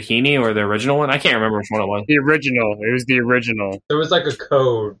showed up in a bikini, or the original one. I can't remember which one it was. The original. It was the original. There was like a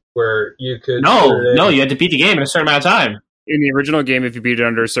code where you could. No, you had to beat the game in a certain amount of time. In the original game, if you beat it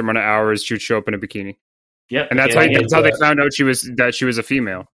under a certain amount of hours, she'd show up in a bikini. Yep, And that's how they found out she was a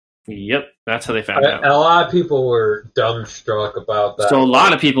female. Yep, that's how they found out. A lot of people were dumbstruck about that. So a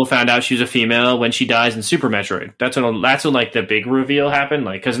lot of people found out she was a female when she dies in Super Metroid. That's when like the big reveal happened.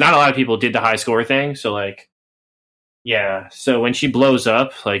 Like, because not a lot of people did the high score thing. So like, yeah. So when she blows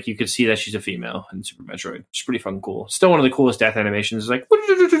up, like you could see that she's a female in Super Metroid. It's pretty fucking cool. Still one of the coolest death animations. Like,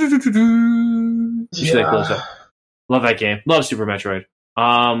 love that game. Love Super Metroid.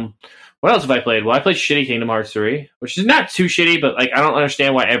 What else have I played? Well, I played shitty Kingdom Hearts 3, which is not too shitty, but like I don't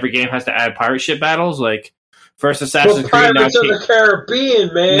understand why every game has to add pirate ship battles. Like first Assassin's Creed, Pirates of the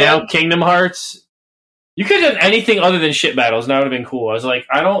Caribbean, man. Now Kingdom Hearts. You could have done anything other than shit battles, and that would have been cool. I was like,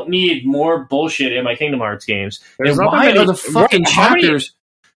 I don't need more bullshit in my Kingdom Hearts games. And why are the fucking chapters?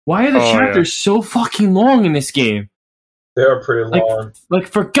 Why are the chapters so fucking long in this game? They are pretty long. Like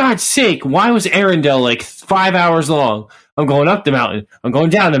for God's sake, why was Arendelle like 5 hours long? I'm going up the mountain. I'm going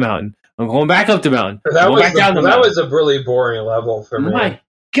down the mountain. I'm going back up the mountain. I'm That going was back down the that mountain. was a really boring level for Oh me. my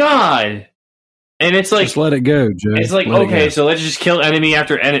god! And it's like Just let it go, Joe. it's like Let it okay, go. so let's just kill enemy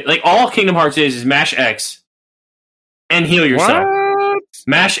after enemy. Like all Kingdom Hearts is mash X and heal yourself. What?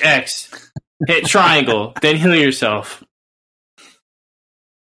 Mash X, hit triangle, then heal yourself.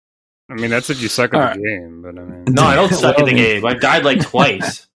 I mean, that's if you suck at All the right. game, but I mean, No, I don't suck Well, at the game. I've died like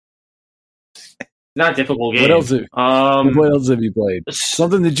twice. Not a difficult game. What else? What else have you played? s-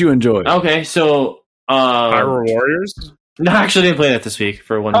 Something that you enjoyed. Okay, so Hyrule Warriors. no, I actually didn't play that this week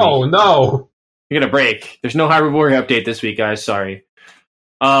for 1 Oh week. no! You're gonna break. There's no Hyrule Warrior update this week, guys. Sorry.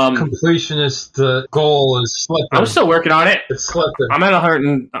 Completionist goal is slipping. I'm still working on it. It's slipping. I'm at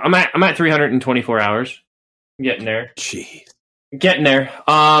 100. I'm at 324 hours. I'm getting there. Jeez. Getting there.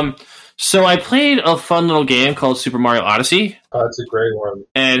 So I played a fun little game called Super Mario Odyssey. Oh, that's a great one.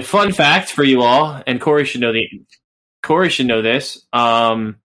 And fun fact for you all, and Corey should know this.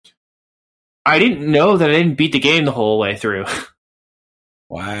 I didn't know that I didn't beat the game the whole way through.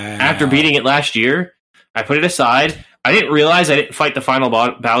 Wow. After beating it last year, I put it aside. I didn't realize I didn't fight the final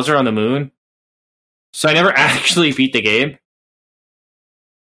Bowser on the moon. So I never actually beat the game.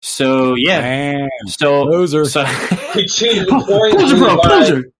 So yeah. Damn. So Loser. He cheated a point, Poser, bro, Levi.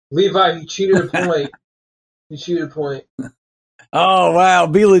 poser. Levi, he cheated a point. He cheated a point. Oh wow,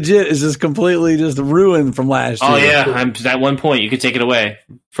 Be Legit is just completely just ruined from last year. Oh yeah, I'm at 1 point. You could take it away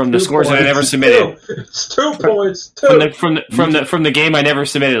from the 2 scores that I points. never submitted. It's 2 points. From the game I never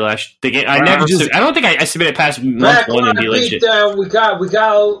submitted last. The game I Wow, never. just- I don't think I submitted past month Back 1 on and Be the Legit. beat down, we got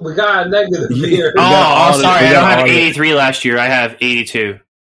a negative Yeah. here. We got Oh, audit- sorry. we I got don't have audit. 83 last year. I have 82.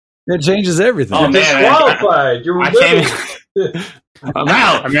 That changes everything. Oh, You're man, disqualified. You're I winning. can't. I'm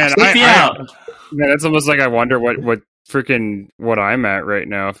out. I mean, Take me out. Man, that's almost like I wonder what I'm at right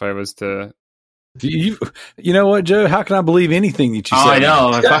now if I was to. You know what, Joe? How can I believe anything that you Oh, say? I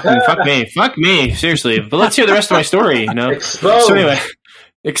know. Fuck me. Seriously. But let's hear the rest of my story. You know. Exposed. So anyway,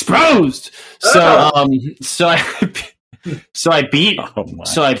 exposed. So I beat Oh my.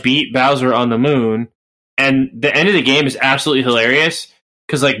 So I beat Bowser on the moon, and the end of the game is absolutely hilarious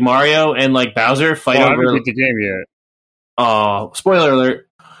because like Mario and like Bowser fight Well, I haven't over. beat the game yet. Oh, spoiler alert!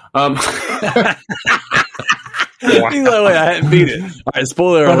 He's like, wait, I hadn't beat it. All right,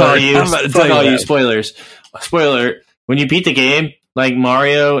 spoiler Fuck all alert. you, I'm about to fuck tell you all you that. spoilers. Spoiler alert: when you beat the game, like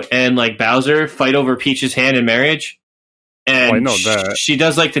Mario and like Bowser fight over Peach's hand in marriage. And Oh, I know that. she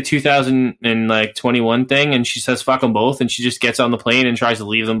does like the 2021 thing, and she says "fuck them both," and she just gets on the plane and tries to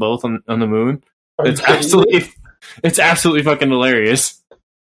leave them both on the moon. It's absolutely fucking hilarious.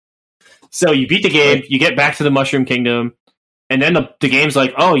 So you beat the game, you get back to the Mushroom Kingdom, and then the game's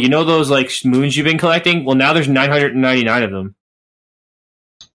like, oh, you know those like moons you've been collecting? Well, now there's 999 of them.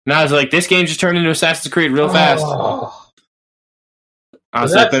 Now it's like this game just turned into Assassin's Creed real fast. Oh. I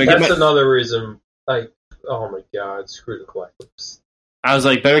was like, That's better get my, another reason. Like, oh my god, screw the collectibles. I was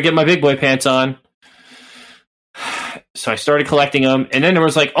like, better get my big boy pants on. So I started collecting them, and then there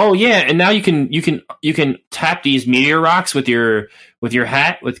was like, oh yeah, and now you can tap these meteor rocks with your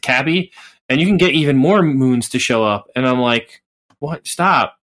hat with Cabby, and you can get even more moons to show up. And I'm like, what?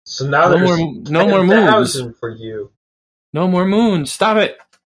 Stop! So now No there's no more moons. 10,000 for you. No more moons. Stop it!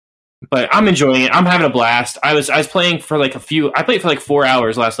 But I'm enjoying it. I'm having a blast. I was playing for like I played for like 4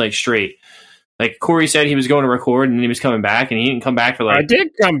 hours last night straight. Like Corey said, he was going to record and then he was coming back, and he didn't come back for I like did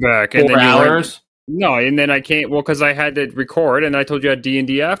come back, 4 and then hours. No, and then I can't. Well, because I had to record, and I told you I had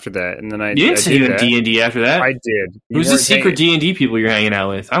D&D after that, and then I You didn't say you had D&D after that. I did. You Who's the weren't secret hanging- D&D people you're hanging out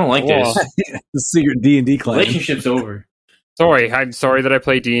with? I don't like Well, this. The secret D&D clan. Relationship's over. Sorry, I'm sorry that I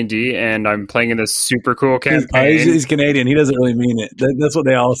play D&D, and I'm playing in this super cool He's campaign. Canadian. He doesn't really mean it. That's what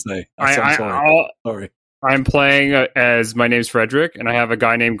they all say. I'm sorry. Sorry. I'm playing as my name's Frederick, and I have a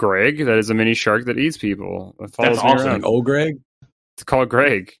guy named Greg that is a mini shark that eats people. That follows That's me awesome. around. Old Greg? It's called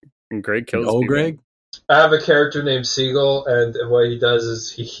Greg, and Greg kills Old people. Greg? I have a character named Siegel, and what he does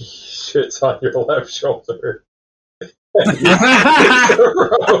is he shits on your left shoulder. And he's a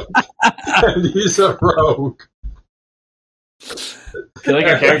rogue. And he's a rogue. I feel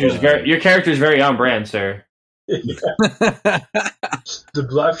like your character's very on brand, sir. The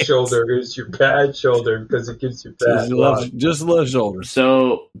left shoulder is your bad shoulder because it gives you bad luck. just left shoulders.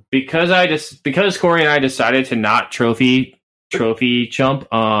 So because Corey and I decided to not trophy chump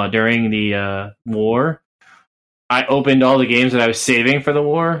during the war, I opened all the games that I was saving for the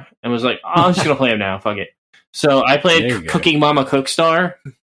war and was like, oh, I'm just gonna play them now. Fuck it. So I There you played go. Cooking Mama Cookstar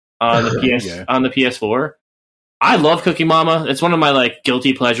on the There you go. on the PS4. I love Cooking Mama. It's one of my like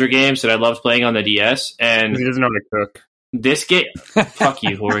guilty pleasure games that I loved playing on the DS. And He doesn't know how to cook. this game, fuck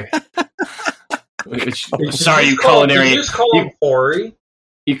you, Corey. Sorry, you culinary. You just call him Hori.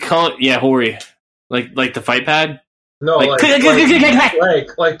 You call it, yeah, Hori. Like the fight pad? No,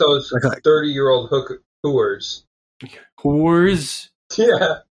 Like- like those 30-year-old hooers. Whores?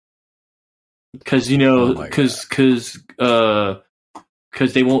 Yeah. Because, you know, Oh my because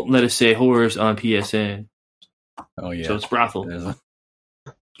they won't let us say whores on PSN. Oh yeah. So it's brothel. There's a-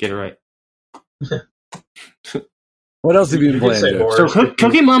 Get it right. What else have you You been can playing? say Joe? more. So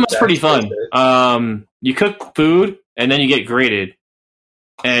Cooking Mama's pretty fun. That's You cook food, and then you get graded.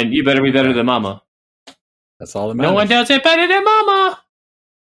 And you better be better than Mama. That's all that matters. No one does it better than Mama.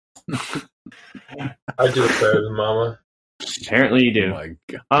 I do it better than Mama. Apparently you Oh do. my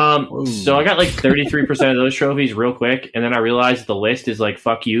God. Whoa. So I got like 33% of those trophies real quick, and then I realized the list is like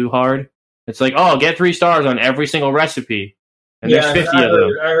fuck you hard. It's like, oh, get 3 stars on every single recipe. And there's 50 I of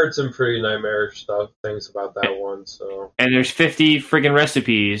them. heard some pretty nightmarish things about that one. So And there's 50 friggin'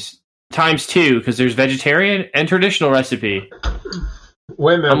 recipes times 2 because there's vegetarian and traditional recipe.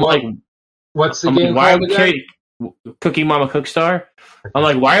 wait a minute. I'm like, what's the I'm game like, why are called we again? Cooking Mama Cookstar? I'm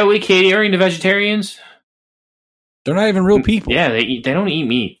like, why are we catering to vegetarians? They're not even real people. Yeah, they don't eat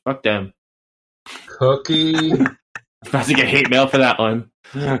meat. Fuck them. Cookie. I'm about to get hate mail for that one.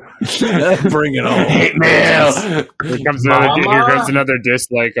 Bring it on. Hate mail. Here comes Mama? another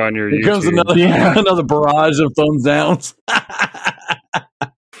dislike on your Here YouTube. comes another Yeah. another barrage of thumbs downs.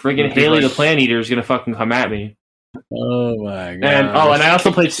 Friggin' Haley the Plant Eater is gonna fucking come at me. Oh my god! And I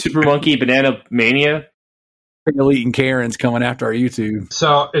also played Super Monkey Banana Mania. Elite and Karen's coming after our YouTube.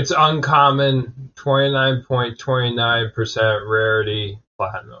 So it's uncommon, 29.29% rarity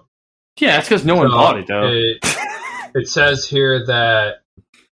platinum. Yeah, that's because no one So bought it though. It says here that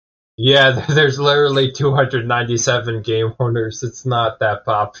there's literally 297 game owners. It's not that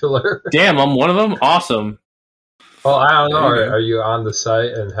popular. Damn, I'm one of them. Awesome. Well, I don't know. There you go. Are you on the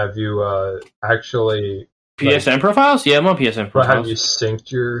site and have you actually PSN profiles? Yeah, I'm on PSN well, have you profiles.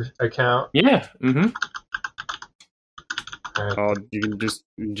 synced your account? Yeah. Mm-hmm. Oh, you can just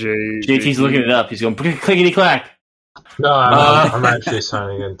JT's looking it up. He's going clickety clack. No, Uh, I'm actually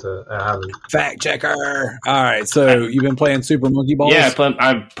signing into. I haven't. Fact checker. All right, so you've been playing Super Monkey Balls? Yeah,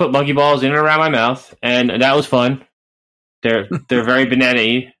 I put monkey balls in and around my mouth, and that was fun. They're very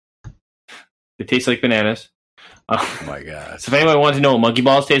banana-y. They taste like bananas. Oh my gosh! So if anyone wants to know what monkey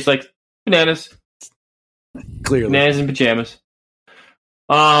balls taste like, bananas. Clearly, Bananas in pajamas.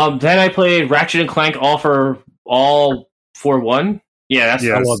 Then I played Ratchet and Clank all for one. Yeah, that's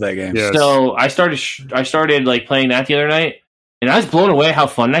Yeah. I love that game. Yes. So I started like playing that the other night, and I was blown away how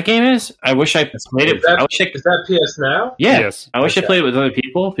fun that game is. I wish I played it. Is that- I wish I, Is that PS Now? yeah, Yes. I wish I Okay. played it with other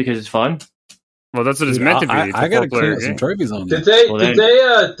people because it's fun. Well, that's what it's Dude, meant to be. It's I a got to four-player clear some game. trophies on Did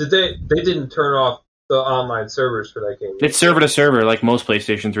that. they didn't turn off the online servers for that game? It's server to server like most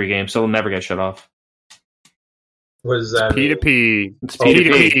PlayStation 3 games, so it'll never get shut off. What does that mean? P2P. It's Oh,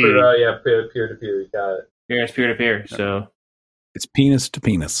 P2P. peer to peer. Got it. Yeah, it's peer to peer. So It's penis to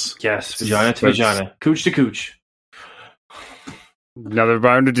penis. yes, vagina to That's- vagina, cooch to cooch. Another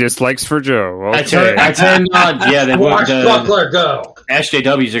round of dislikes for Joe. I Okay. turned on. Yeah, they Watch the Buckler go.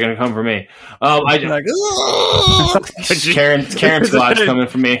 SJWs are going to come for me. Like, Karen Squad's coming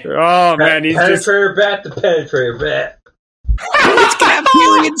for me. Oh man, he's just Penetrator bat to penetrator bat. it's got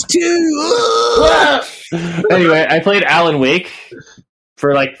periods too. Anyway, I played Alan Wake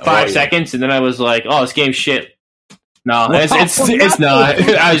for like 5 yeah. seconds, and then I was like, "Oh, this game's shit." No, it's not.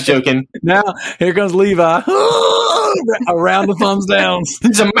 I was joking. Now here comes Levi. Around the thumbs down.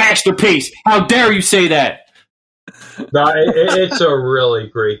 This is a masterpiece. How dare you say that? No, it's a really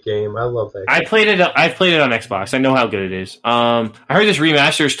great game. I love that. I played it. I've played it on Xbox. I know how good it is. I heard this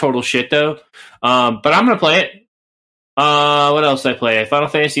remaster is total shit though. But I'm gonna play it. What else did I play? Final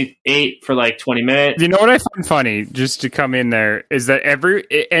Fantasy VIII for like 20 minutes. You know what I find funny, just to come in there, is that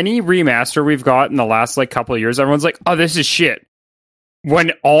any remaster we've got in the last like couple of years, everyone's like, "Oh, this is shit."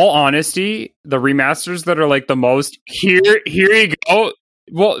 When all honesty, the remasters that are like the most here you go.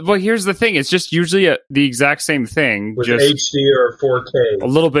 Well, here's the thing: it's just usually the exact same thing, with just HD or 4K. a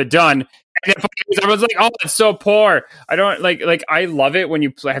little bit done. And then everyone's like, "Oh, it's so poor." I don't like. I love it when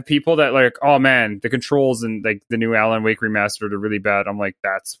you have people that like, "Oh man, the controls and like the new Alan Wake remastered are really bad." I'm like,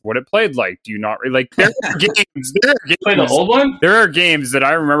 "That's what it played like." Do you not like? There are games. Play the old one. There are games that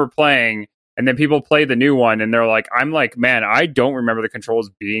I remember playing, and then people play the new one, and they're like, "I'm like, man, I don't remember the controls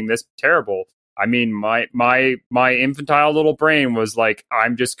being this terrible." I mean, my infantile little brain was like,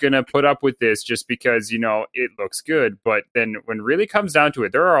 I'm just gonna put up with this just because, you know, it looks good. But then when it really comes down to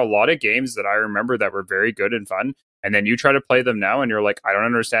it, there are a lot of games that I remember that were very good and fun. And then you try to play them now and you're like, I don't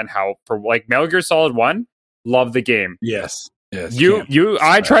understand how. For like Metal Gear Solid 1, love the game. Yes. Yes,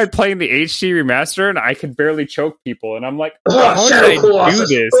 I tried playing the HD remaster and I could barely choke people, and I'm like, Ugh, how Shadow did I do Colossus.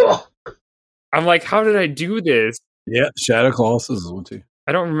 this? Ugh. I'm like, how did I do this? Yeah, Shadow Colossus is one too.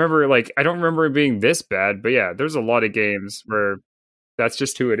 I don't remember it being this bad, but yeah, there's a lot of games where that's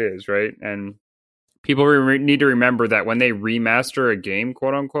just who it is, right? And people need to remember that when they remaster a game,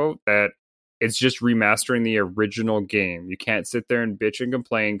 quote unquote, that it's just remastering the original game. You can't sit there and bitch and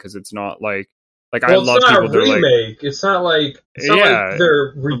complain because it's not like I love it's not people. a remake. It's not like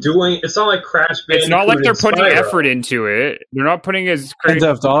they're redoing. It's not like Crash Bandicoot. It's not like they're putting Spyro. effort into it. They're not putting as Grand crazy.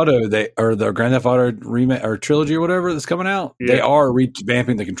 Theft Auto, the Grand Theft Auto remake or trilogy or whatever that's coming out. Yeah. They are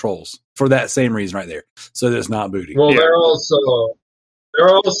revamping the controls for that same reason right there, so that it's not booty. Well, Yeah. they're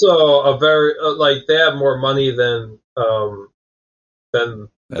also a very like they have more money than the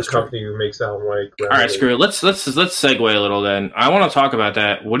That's company who makes Alan Wake. All right, screw it. Let's segue a little then. I want to talk about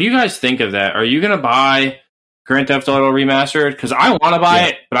that. What do you guys think of that? Are you going to buy Grand Theft Auto Remastered? Because I want to buy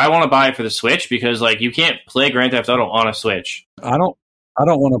it, but I want to buy it for the Switch because like you can't play Grand Theft Auto on a Switch. I don't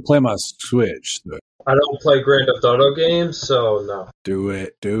want to play my Switch. Though. I don't play Grand Theft Auto games, so no. Do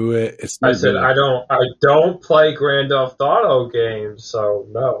it. It's I no said good. I don't play Grand Theft Auto games, so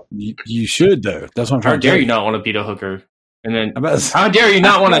no. You should though. That's what I'm How trying to dare tell you not want to beat a hooker? And then About how dare you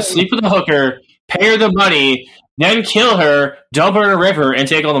not want to sleep with a hooker, pay her the money, then kill her, dump her in a river, and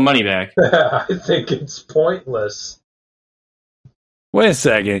take all the money back? I think it's pointless. Wait a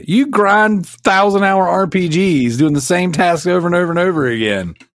second. You grind 1,000-hour RPGs doing the same task over and over and over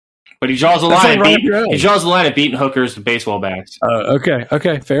again. But he draws the That's line. like right up your alley. He draws the line at beating hookers with baseball bats.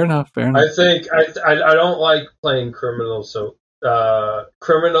 Okay. Fair enough. I think I don't like playing criminal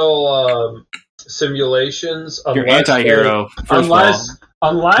simulations. You're anti-hero. First of all.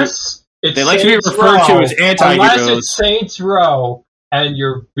 Unless it's They like to be Saints referred to Row. as anti-heroes. Unless it's Saints Row and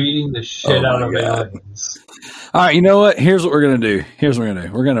you're beating the shit Oh out my of God. aliens. All right, you know what? Here's what we're gonna do.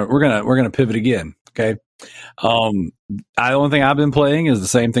 We're gonna pivot again. Okay. The only thing I've been playing is the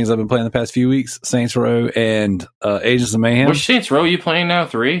same things I've been playing the past few weeks: Saints Row and Agents of Mayhem. Which Saints Row are you playing now?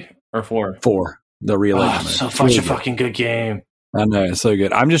 3 or 4? 4, the real. So such a fucking good game. I know, it's so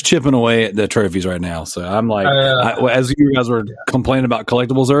good. I'm just chipping away at the trophies right now. So I'm like, Well, as you guys were complaining about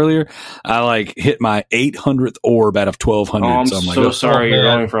collectibles earlier, I like hit my 800th orb out of 1,200. Oh, I'm so I'm like, so oh, sorry you're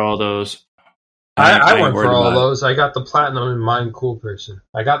man. going for all those. I ain't went worried for all about it. those. I got the platinum in Mind Cool person.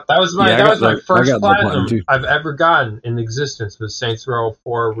 I got that was my Yeah, I that got was my the- I first got the platinum, platinum too. I've ever gotten in existence was Saints Row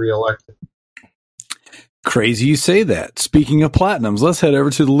 4 Reelected. Crazy you say that. Speaking of platinums, let's head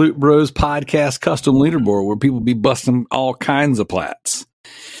over to the Loot Bros podcast custom leaderboard where people be busting all kinds of plats.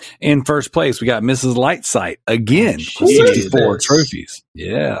 In first place, we got Mrs. Lightsight again Who with is 64 this? trophies.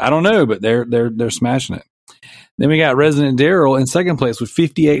 Yeah, I don't know, but they're smashing it. Then we got Resident Daryl in second place with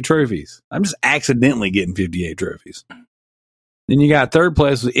 58 trophies. I'm just accidentally getting 58 trophies. Then you got third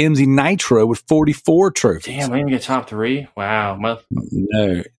place with MZ Nitro with 44 trophies. Damn, I didn't get top 3. Wow.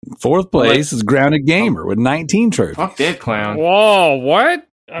 No. Fourth place is Grounded Gamer with 19 trophies. Fuck that clown. Whoa, what?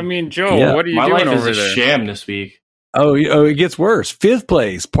 I mean, Joe, Yeah. what are you My doing life is over a there? sham this week. Oh, it gets worse. Fifth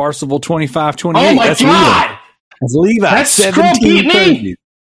place, Parsival 2528. Oh my That's god! Levi. That's Levi. That's Scrub 17 beat me! trophies.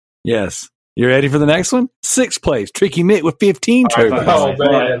 Yes. You ready for the next one? Sixth place, Tricky Mitt with 15 All right, trophies. fine, fine.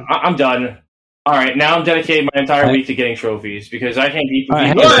 Oh, man. I'm done. All right, now I'm dedicating my entire week to getting trophies because I can't beat All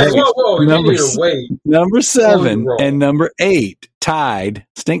right, people. hey, Whoa! You Number need to wait. Number 7 roll. and number 8 tied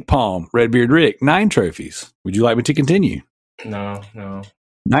Stink Palm, Redbeard Rick, 9 trophies. Would you like me to continue? No.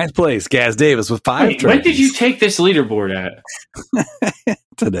 Ninth place, Gaz Davis with 5 Wait, trophies. when did you take this leaderboard at?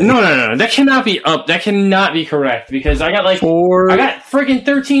 today? No. That cannot be up. That cannot be correct because I got Four. I got freaking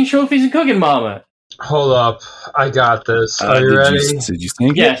 13 trophies in Cooking Mama. Hold up. I got this. Are you did ready? Did you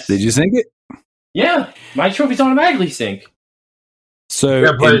sync Yes. it? Did you sync it? Yeah, my trophies automatically sync. So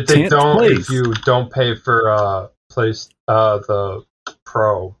Yeah, but in they 10th don't place, if you don't pay for the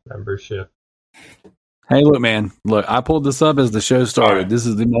pro membership. Hey, look, man. Look, I pulled this up as the show started. Alright. This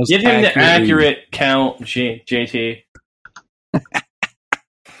is the most Give him the read. accurate count, JT.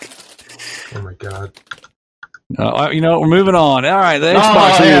 Oh my god. You know what? We're moving on. All right, the Oh,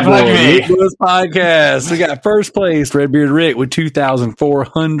 Xbox yeah, fuck leaderboard. me. Loot Bros podcast. We got first place, Redbeard Rick with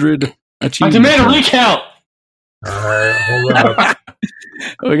 2,400 I achievements. demand a recount. Alright, hold up.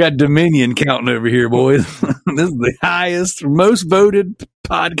 We got Dominion counting over here, boys. This is the highest, most voted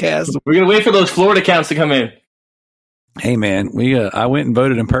podcast. We're gonna wait for those Florida counts to come in. Hey, man, I went and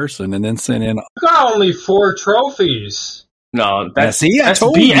voted in person and then sent in. You got only 4 trophies. No, that's See, I that's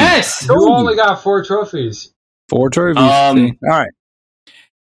told you. BS. You only got 4 trophies. 4 trophies. Um, See? All right.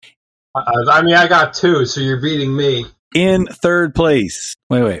 I mean, I got 2, so you're beating me. In third place.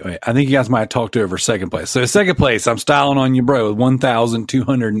 Wait. I think you guys might have talked over second place. So second place, I'm styling on you, bro, with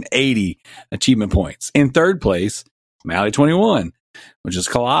 1,280 achievement points. In third place, Mally21, which is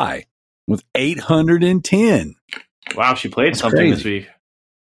Kalai, with 810. Wow, she played That's something crazy. this week.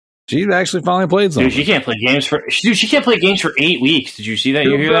 She actually finally played something. Dude, she can't play games for 8 weeks. Did you see that?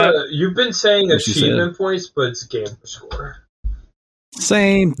 You hear that? You've been saying What she achievement points, but it's game score.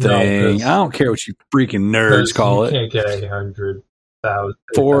 Same No, thing. 'cause- I don't care what you freaking nerds call You it. can't get 800,000.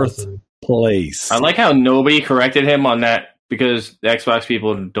 Fourth place. I like how nobody corrected him on that because the Xbox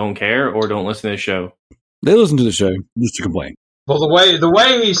people don't care or don't listen to the show. They listen to the show just to complain. Well, the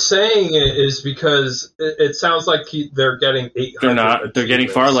way he's saying it is because it sounds like they're getting 800. They're not. They're getting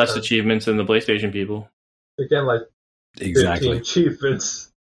far less achievements. achievements than the PlayStation people. They're getting like 50 Exactly.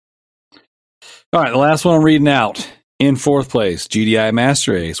 achievements. All right, the last one I'm reading out. In fourth place, GDI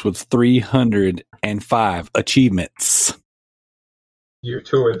Master Ace with 305 achievements. You're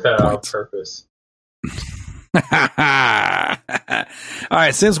doing that on Points. purpose. All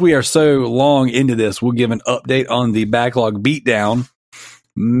right, since we are so long into this, we'll give an update on the backlog beatdown.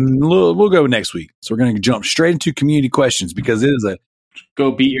 We'll go next week. So we're going to jump straight into community questions because it is a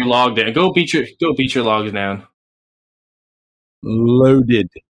Go beat your log down. Go beat your logs down. loaded.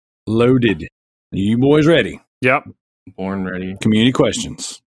 You boys ready? Yep. Born ready. Community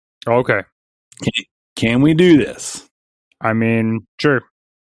questions. Okay. Can we do this? I mean, sure.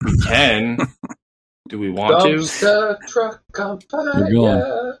 Can do we want to? Dumpster truck on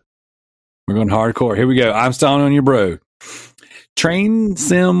fire. We're going hardcore. Here we go. I'm styling on you, bro. Train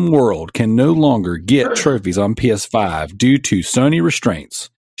Sim World can no longer get trophies on PS5 due to Sony restraints.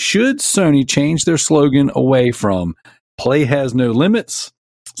 Should Sony change their slogan away from "Play has no limits,"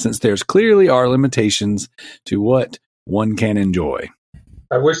 since there's clearly are limitations to what one can enjoy?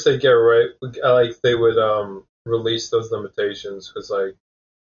 I wish they'd get it right. Like they would release those limitations because like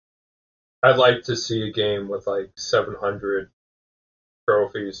I'd like to see a game with like 700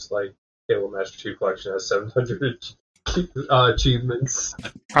 trophies, like Halo Master Chief Collection has 700 achievements.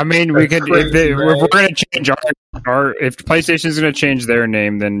 I mean, we That's could crazy, if we're right? going to change our if PlayStation's going to change their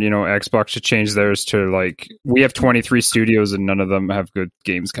name, then Xbox should change theirs to like we have 23 studios and none of them have good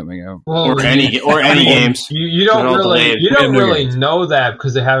games coming out. Well, Or any games. You don't They're all really delayed. you don't Yeah, no really games. know that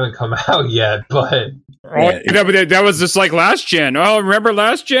because they haven't come out yet. But Yeah, but that was just like last gen. Oh, remember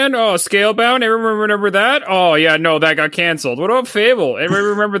last gen? Oh, Scalebound. Everyone remember that? Oh, yeah, no, that got canceled. What about Fable?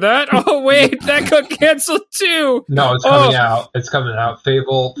 Everyone remember that? Oh, wait, that got canceled too. no, it's coming out. It's coming out.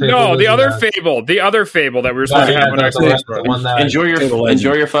 Fable No, was the other announced. Fable, the other Fable that we were supposed to Yeah, have on that's Xbox. the one that Enjoy Fable Legends.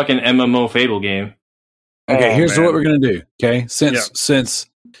 your fucking MMO Fable game. Okay, Oh, here's man. what we're gonna do. Okay, since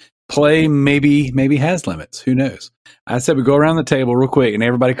play maybe has limits. Who knows? I said we go around the table real quick and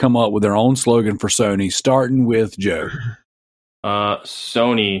everybody come up with their own slogan for Sony, starting with Joe.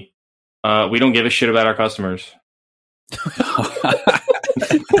 Sony. We don't give a shit about our customers.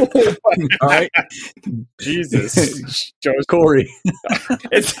 All right, Jesus. Joe's- Corey.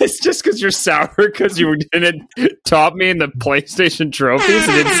 It's just because you're sour because you didn't top me in the PlayStation trophies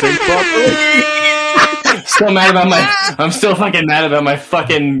and didn't sing properly. Still mad about I'm still fucking mad about my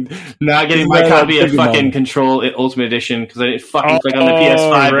fucking not getting my Right, copy of Pokemon. fucking Control Ultimate Edition because I didn't fucking click on the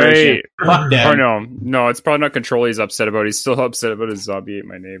PS5 right. version. Fuck Oh them. no, it's probably not Control he's upset about. He's still upset about his Zombie Ate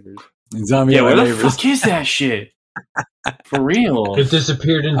My Neighbors. Zombie Yeah, Ate where My the Neighbors. fuck is that shit? For real. it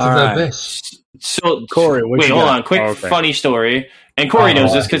disappeared into All the right. abyss. So Corey, what wait, you hold got? on. Quick Okay. funny story. And Corey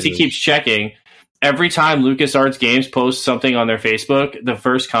knows Oh, this because he keeps checking. Every time LucasArts Games posts something on their Facebook, the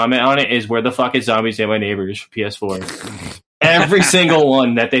first comment on it is "Where the fuck is Zombies Ate My Neighbors for PS4?" Every single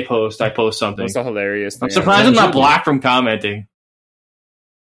one that they post, I post something. That's a hilarious thing. I'm surprised I'm not blocked from commenting.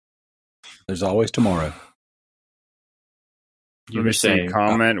 There's always tomorrow. You Let were me see. saying.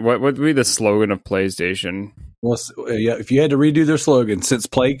 Comment. What would be the slogan of PlayStation? Well, yeah, if you had to redo their slogan, since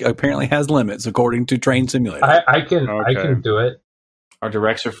play apparently has limits according to Train Simulator. I can Okay. do it. Our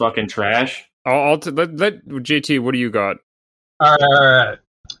directs are fucking trash. Let JT. What do you got? All right.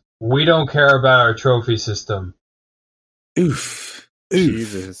 We don't care about our trophy system Oof.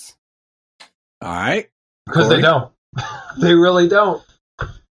 Jesus. All right. because Corey? they don't. They really don't.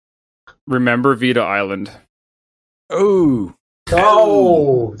 Remember Vita Island. Ooh.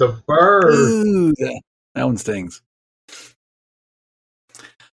 Oh, the bird. Ooh, that one stings.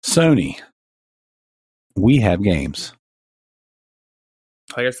 Sony. We have games.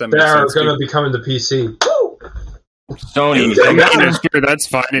 I guess that makes They're sense. going to be coming to PC. Woo! Sony. They got 'em. That's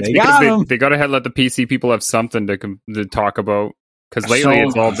fine. It's They because got 'em. they got to let the PC people have something to talk about. Because lately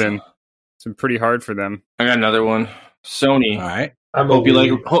it's been pretty hard for them. I got another one. Sony. All right. I'm Hope you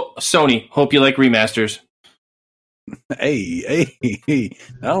like Wii. Sony. Hope you like remasters. Hey,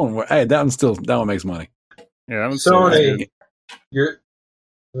 that one makes money. Yeah, that one's Sony,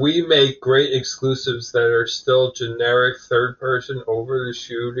 we make great exclusives that are still generic third person over the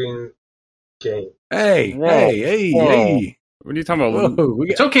shooting game. Hey, Whoa. hey. What are you talking about? Whoa,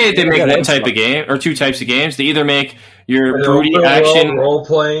 It's okay if they we make got one Xbox. type of game or two types of games. They either make your An broody open action. world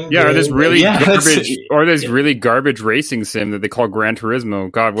role-playing Yeah, or game. this really Yeah, garbage, or this really garbage racing sim that they call Gran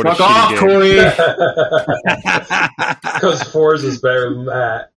Turismo. God, what Fuck a off, shitty game. Corey. Because Forza's better than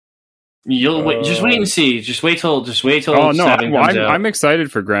that. You'll wait. Just wait and see. Just wait till. Oh no, 7 comes out. I'm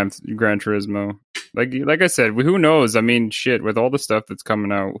excited for Gran Turismo. Like I said, who knows? I mean, shit, with all the stuff that's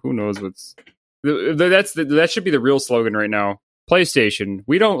coming out, who knows what's. That should be the real slogan right now. PlayStation,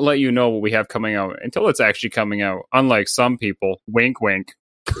 we don't let you know what we have coming out until it's actually coming out. Unlike some people, wink, wink.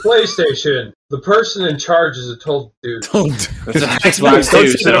 PlayStation, the person in charge is a total dude. It's an Xbox Don't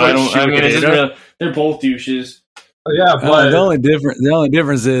too, say so that I about don't. I mean, it's Shueisha. real, they're both douches. Yeah, but the only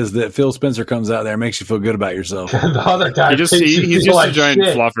difference is that Phil Spencer comes out there and makes you feel good about yourself. the other guy He's makes you just feel a like giant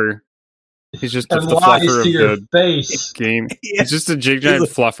shit fluffer. He's just the and lies fluffer to of your the face. game. Yeah. He's just a giant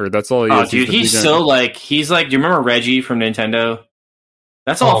fluffer. That's all he Oh, is. dude, the he's big so giant- like he's like. Do you remember Reggie from Nintendo?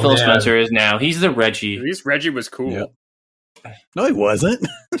 That's all Oh, Phil man. Spencer is now. He's the Reggie. At least Reggie was cool. Yeah. No, he wasn't.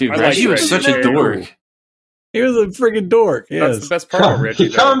 Dude, I like Reggie was Reggie. such a Very dork. He was a freaking dork. That's Yes. the best part about Reggie.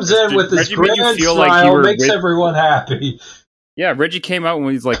 He comes though. in with his Reggie made you grand feel smile, like you were makes with- everyone happy. Yeah, Reggie came out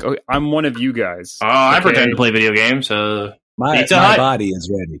when he's like, "Oh, I'm one of you guys." Oh, I Okay. pretend to play video games, so My Pizza Hut? body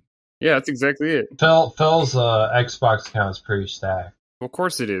is ready. Yeah, that's exactly it. Phil's Xbox account is pretty stacked. Of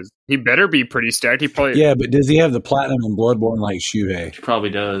course it is. He better be pretty stacked. He probably Yeah, but does he have the platinum and Bloodborne like Shuhei? he probably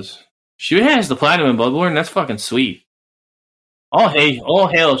does. Shuhei has the platinum in Bloodborne. That's fucking sweet. All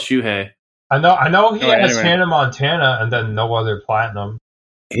hail Shuhei. I know he Oh, has anyway. Hannah Montana and then no other platinum.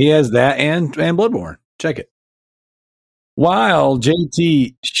 He has that and Bloodborne. Check it. While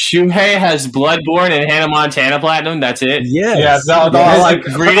JT, Shuhei has Bloodborne and Hannah Montana platinum. That's it. yes, Yeah, no, That is like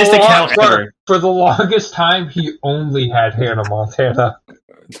the greatest for the account ever. For the longest time, he only had Hannah Montana.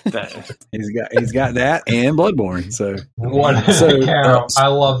 That- he's got that and Bloodborne. So One So, account. I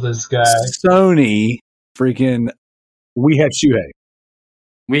love this guy. Sony, freaking, we have Shuhei.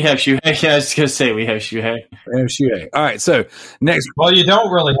 we have Shuhei. Yeah, I was gonna say we have Shuhei. We have Shuhei. All right, so next, Well, you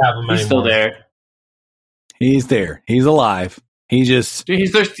don't really have him He's anymore. still there. he's there. He's alive. He just Dude,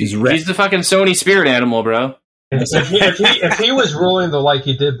 he's He's red. the fucking Sony spirit animal, bro. If he was ruling like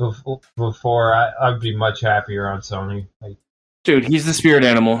he did before, I'd be much happier on Sony. Like, Dude, he's the spirit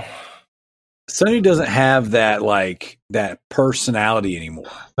animal. Sony doesn't have that personality anymore.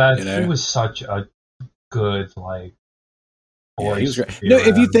 that You know? he was such a good like Yeah, he was voice. great. to be No, if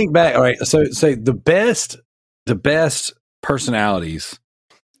you around. think back, all right, so say the best personalities,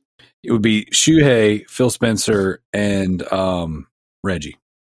 it would be Shuhei, Phil Spencer, and Reggie.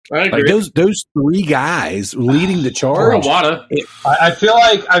 I Like those three guys leading the Or charge. Iwata. I feel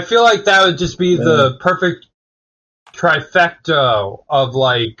like that would just be the perfect trifecta of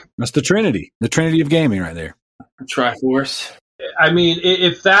like. That's the Trinity of gaming right there. Triforce. I mean,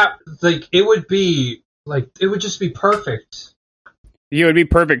 if that like it would be like it would just be perfect. Yeah, it would be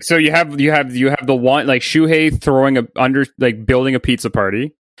perfect. So you have the one like Shuhei throwing building a pizza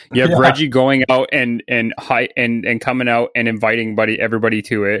party. You have Yeah. Reggie going out and coming out and inviting everybody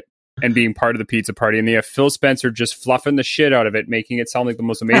to it and being part of the pizza party, and they have Phil Spencer just fluffing the shit out of it, making it sound like the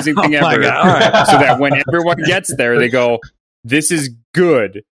most amazing thing Oh my ever. God. All right. So that when everyone gets there, they go, "This is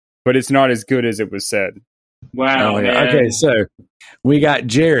good, but it's not as good as it was said." Wow. Oh, yeah. man. Okay, so we got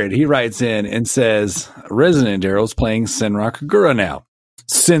Jared. He writes in and says, Resident Daryl's playing Senran Kagura now.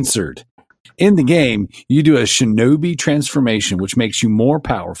 Censored. In the game, you do a shinobi transformation, which makes you more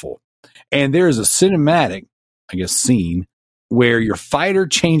powerful. And there is a cinematic, scene where your fighter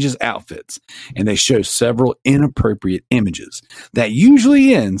changes outfits and they show several inappropriate images that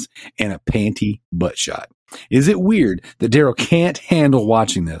usually ends in a panty butt shot. Is it weird that Daryl can't handle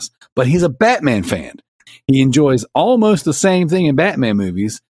watching this, but he's a Batman fan? He enjoys almost the same thing in Batman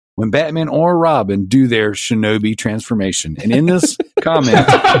movies when Batman or Robin do their shinobi transformation. And in this comment,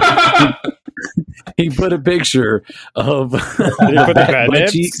 he put a picture of Did he put the bat butt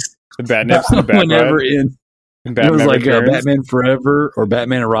nips? cheeks The bat nips and the bat whenever butt. in And it was Batman like Returns. Batman Forever or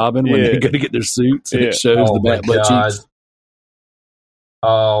Batman and Robin when Yeah. they go to get their suits and Yeah. it shows Oh the bat my butt God. cheeks.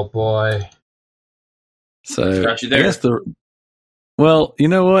 Oh boy. So Got you I there. guess well, you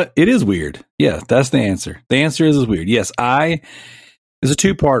know what? It is weird. Yeah, that's the answer. The answer is weird. Yes, it's a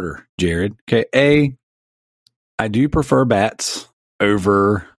two-parter, Jared. Okay, I do prefer bats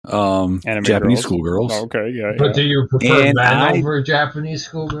over Anime Japanese girls. schoolgirls. Oh, okay, yeah. But do you prefer And men I- over Japanese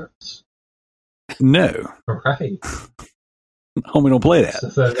schoolgirls? No, Right. homie, don't play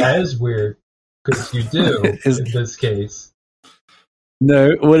that. So that is weird because you do in this case.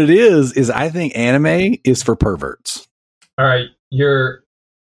 No, what it is I think anime is for perverts. All right, you're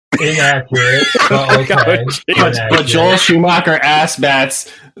inaccurate. But okay. But Joel Schumacher ass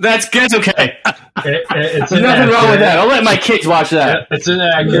bats. That's okay. It's There's nothing wrong with that. I'll let my kids watch that. It's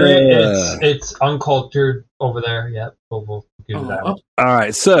inaccurate. Yeah. It's uncultured over there. Yep, we'll give it that. All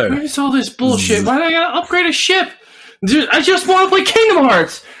right, so What is all this bullshit? Why do I gotta upgrade a ship? Dude, I just want to play Kingdom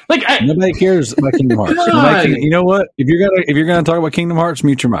Hearts. Like, nobody cares about Kingdom Hearts. God. You know what? If you're gonna talk about Kingdom Hearts,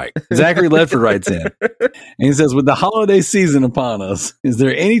 mute your mic. Zachary Ledford writes in, and he says, "With the holiday season upon us, is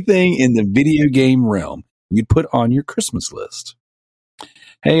there anything in the video game realm you'd put on your Christmas list?"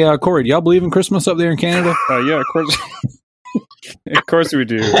 Hey, Corey, do y'all believe in Christmas up there in Canada? Yeah, of course. Of course we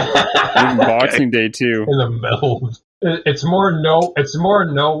do. Even Boxing Day too. In the middle. It's more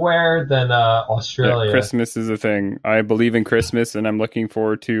nowhere than Australia. Yeah, Christmas is a thing. I believe in Christmas, and I'm looking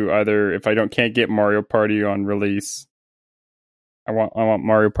forward to either if I can't get Mario Party on release, I want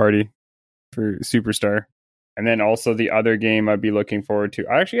Mario Party for Superstar, and then also the other game I'd be looking forward to.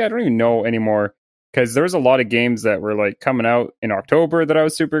 I don't even know anymore because there was a lot of games that were like coming out in October that I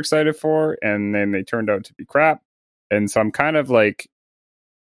was super excited for, and then they turned out to be crap, and so I'm kind of like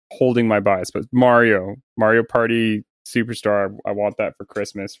holding my bias. But Mario Party Superstar, I want that for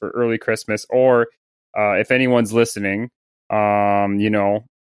Christmas, for early Christmas, or if anyone's listening, I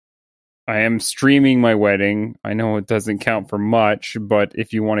am streaming my wedding. I know it doesn't count for much, but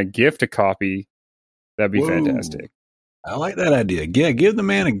if you want to gift a copy, that'd be fantastic. I like that idea. Yeah, give the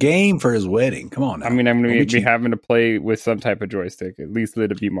man a game for his wedding. Come on now. I mean, I'm going to be having to play with some type of joystick. At least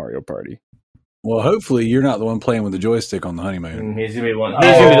let it be Mario Party. Well, hopefully you're not the one playing with the joystick on the honeymoon. He's gonna be the one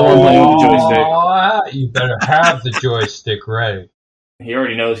playing with the joystick. You better have the joystick ready. He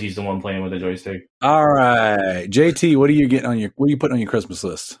already knows he's the one playing with the joystick. All right, JT, what are you putting on your Christmas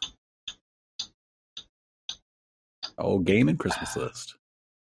list? Oh, gaming Christmas list.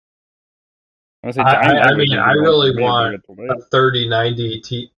 I really want a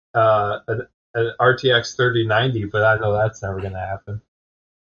 3090 an RTX 3090, but I know that's never going to happen.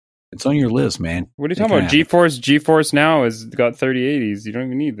 It's on your list, man. What are you talking about? GeForce Now has got 3080s. You don't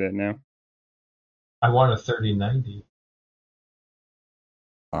even need that now. I want a 3090.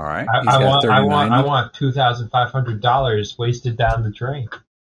 All right. I want $2,500 wasted down the drain.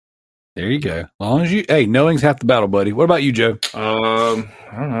 There you go. As long as knowing's half the battle, buddy. What about you, Joe? I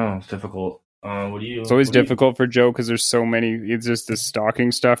don't know. It's difficult. What do you? It's always difficult for Joe because there's so many. It's just the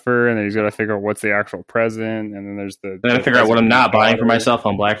stocking stuffer, and then he's got to figure out what's the actual present, and then there's the. Then I figure out what I'm not buying for myself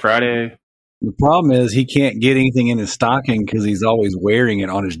on Black Friday. The problem is he can't get anything in his stocking because he's always wearing it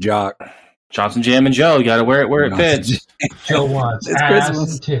on his jock. Johnson Jam and Joe, you got to wear it where it fits. Joe wants ass and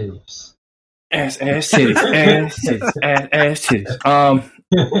titties. Ass titties.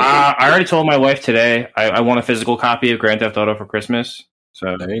 I already told my wife today I want a physical copy of Grand Theft Auto for Christmas.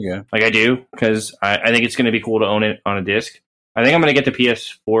 So there you go. Like I do, because I think it's going to be cool to own it on a disc. I think I'm going to get the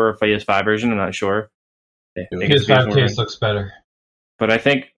PS4 or PS5 version. I'm not sure. PS5 case looks better. But I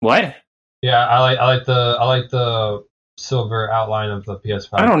think what? Yeah, I like the silver outline of the PS5.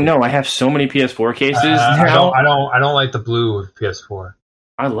 I don't know. I have so many PS4 cases now. I don't like the blue PS4.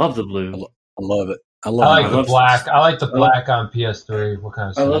 I love the blue. I love it. I like the black. I like the black on PS3. What kind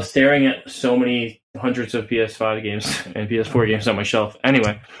of stuff? I love staring at so many hundreds of PS5 games and PS4 games on my shelf.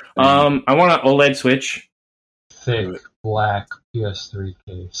 Anyway, I want an OLED Switch. Thick black PS3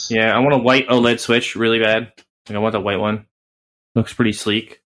 case. Yeah, I want a white OLED Switch really bad. I want the white one. Looks pretty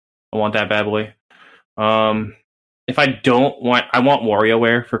sleek. I want that bad boy. If I don't want, I want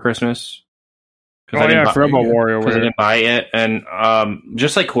WarioWare for Christmas. I forgot about WarioWare. Because I didn't buy it yet. And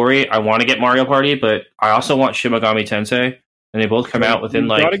just like Corey, I want to get Mario Party, but I also want Shin Megami Tensei. And they both come out within you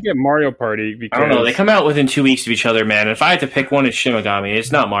gotta get Mario Party because I don't know, they come out within 2 weeks of each other, man. If I had to pick one, it's Shin Megami.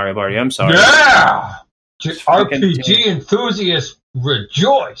 It's not Mario Party. I'm sorry. Yeah! RPG enthusiasts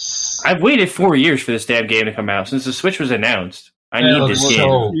rejoice! I've waited 4 years for this damn game to come out since the Switch was announced. I need this game.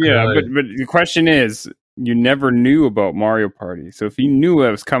 So yeah, but the question is, you never knew about Mario Party. So if you knew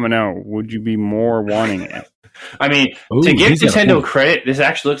it was coming out, would you be more wanting it? I mean, to give Nintendo credit, this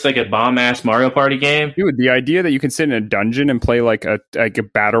actually looks like a bomb-ass Mario Party game. Dude, the idea that you can sit in a dungeon and play like a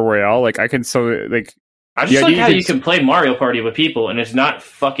battle royale, I just like how you can play Mario Party with people and it's not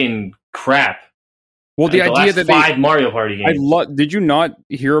fucking crap. Well, the idea that 5 Mario Party games. Did you not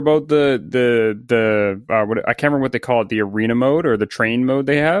hear about the I can't remember what they call it, the arena mode or the train mode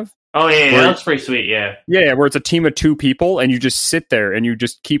they have? Oh yeah, that's pretty sweet. Yeah, where it's a team of 2 people and you just sit there and you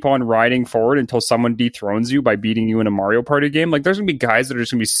just keep on riding forward until someone dethrones you by beating you in a Mario Party game. Like, there's gonna be guys that are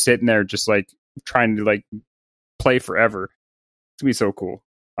just gonna be sitting there, just like trying to like play forever. It's gonna be so cool.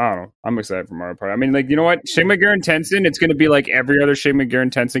 I don't know. I'm excited for Mario Party. I mean, like, you know what? Shin Megami Tensei, it's gonna be like every other Shin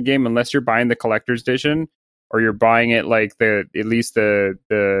Megami Tensei game, unless you're buying the collector's edition or you're buying it like at least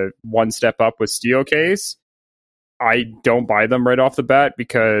the one step up with steel case. I don't buy them right off the bat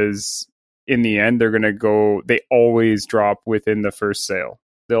because in the end they always drop within the first sale.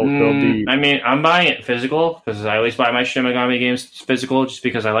 They'll be. I mean, I'm buying it physical because I always buy my Shin Megami games physical just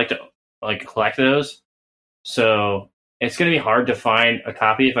because I like to like collect those. So it's going to be hard to find a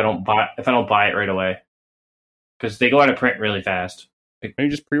copy if I don't buy it right away because they go out of print really fast. You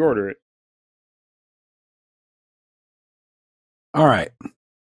just pre-order it. All right.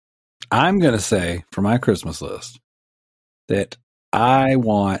 I'm going to say for my Christmas list that I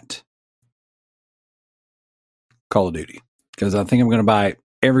want Call of Duty because I think I'm going to buy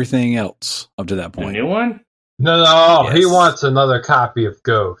everything else up to that The point. new one? No, Yes. he wants another copy of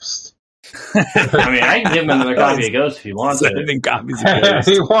Ghost. I mean, I can give him another copy of Ghost if he wants it. 7 copies of Ghost.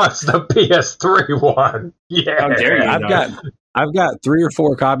 He wants the PS3 one. Yeah. How dare you? I've got 3 or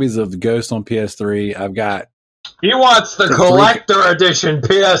 4 copies of Ghost on PS3. I've got He wants the The collector edition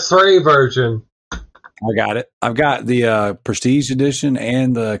PS3 version. I got it. I've got the Prestige edition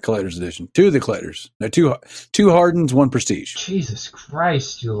and the Collector's edition. 2 of the collectors. No, 2 Hardens, 1 Prestige. Jesus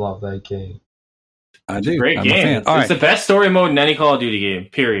Christ, you love that game. I do. Great I'm a game. fan. It's All right. the best story mode in any Call of Duty game.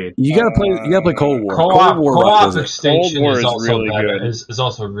 Period. You gotta play Cold War. Co-op, Cold War co-op was it. extension Cold War is is also really better. good. Is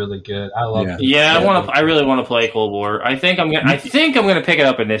also really good. I love Yeah. it. Yeah, I really want to play Cold War. I think I'm gonna pick it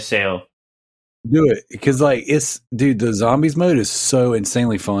up in this sale. Do it because the zombies mode is so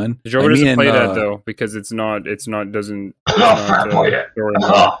insanely fun. Joe Like, me doesn't and, play that though because it's not doesn't. I'm not trying to play it. story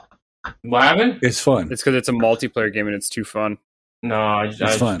mode. Ugh. What happened? It's fun. It's because it's a multiplayer game and it's too fun. No, I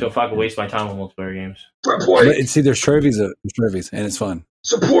just fun. don't fucking waste my time on multiplayer games. But see, there's trophies, and it's fun.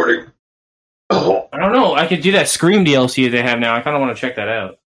 Supporting. Oh. I don't know. I could do that Scream DLC they have now. I kind of want to check that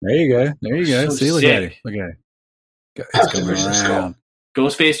out. There you go. So See, look at sick. it. Look at it. It's coming Activision around.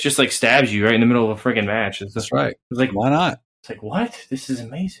 Ghostface just like stabs you right in the middle of a friggin' match. It's That's right. like Why not? It's like what? This is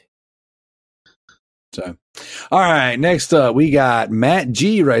amazing. So, all right. Next up, we got Matt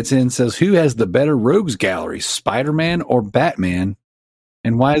G writes in, says, "Who has the better rogues gallery, Spider-Man or Batman?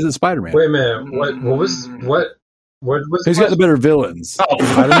 And why is it Spider-Man? Wait a minute. What was Who's got the better villains? Oh.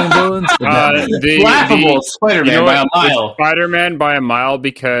 Spider-Man villains? Or Batman? Laughable Spider-Man you know by a what? mile. Spider-Man by a mile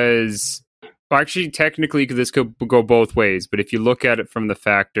because actually technically this could go both ways. But if you look at it from the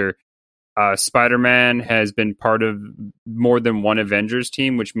factor, Spider-Man has been part of more than one Avengers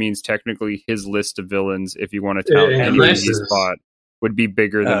team, which means technically his list of villains, if you want to count It any increases. spot, would be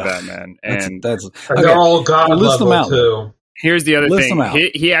bigger than Ugh, Batman. That's And And okay. they're all god Well, list them level out. too. here's the other List thing: them out.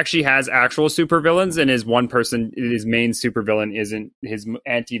 he actually has actual supervillains, and his main supervillain isn't his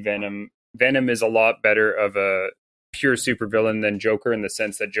anti-Venom. Venom is a lot better of a pure supervillain than Joker in the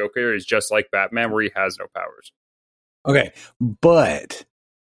sense that Joker is just like Batman, where he has no powers. Okay, but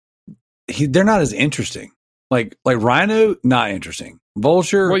they're not as interesting. Like Rhino, not interesting.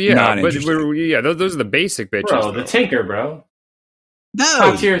 Vulture, Well, yeah, not but interesting. those are the basic bitches. Bro, though. the Tinker, bro. No,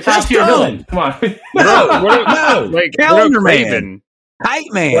 Top tier that's dumb. villain. Come on. No, What no, like Calendar what about Man. Craven? Kite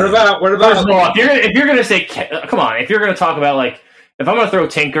Man. What about First of all, if you're gonna say, come on, if you're gonna talk about like, if I'm gonna throw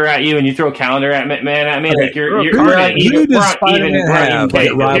Tinker at you and you throw Calendar at man, I mean, Okay, like you're who we're not Who even, we're does not even, Spider-Man we're not even have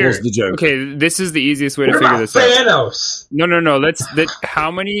playing that rivals Here. the Joker? Okay, this is the easiest way to what figure about this out. Thanos? No.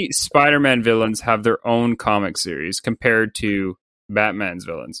 How many Spider-Man villains have their own comic series compared to Batman's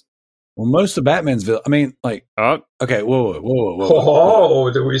villains? Well, most of Batman's villains. I mean, like, Oh, okay, whoa. Oh,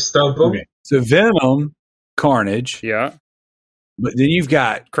 did we stump him? Okay. So Venom, Carnage, yeah, but then you've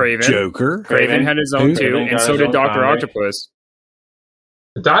got Craven. Joker. Craven had his own Who? too, Craven and got so his did own Doctor comic. Octopus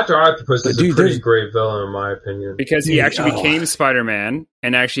Dr. Octopus But is dude, a pretty there's- great villain in my opinion. because he Yeah, actually oh. became Spider-Man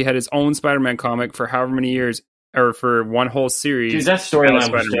and actually had his own Spider-Man comic for however many years, or for one whole series. Dude, that storyline was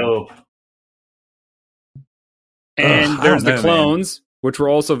Spider-Man. dope. And Ugh, I there's don't the know, clones, which were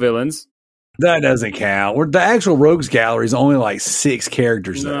also villains. That doesn't count. The actual Rogues Gallery is only like 6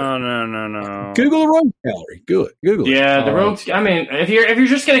 characters. Though. No. Google the Rogues Gallery. Google it. Yeah, the rogues. I mean, if you're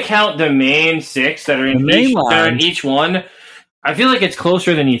just gonna count the main 6 that are in The main each, that are in line. each one, I feel like it's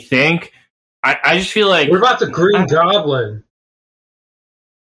closer than you think. I just feel like What about the Green Goblin?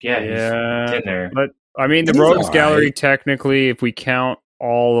 yeah, Yeah. he's in there. But I mean, the He's Rogues alright. Gallery, technically, if we count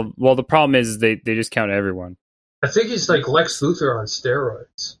all of, well, the problem is they just count everyone. I think he's like Lex Luthor on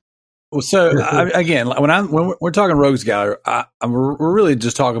steroids. Well, so again, when we're talking Rogues Gallery, we're really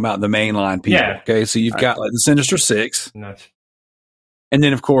just talking about the mainline people. Yeah. Okay, so you've got like the Sinister Six, Nuts. and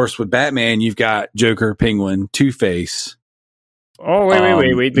then of course with Batman, you've got Joker, Penguin, Two-Face, Oh,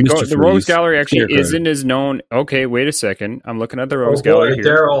 wait. The Mr. Rogues Freeze, Gallery actually Scarecrow. isn't as known. Okay, wait a second. I'm looking at the Oh Rogues boy, Gallery here.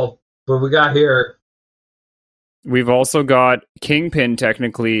 Daryl, what we got here? We've also got Kingpin.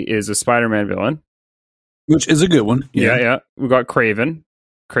 Technically, is a Spider-Man villain. Which is a good one. Yeah. We got Craven.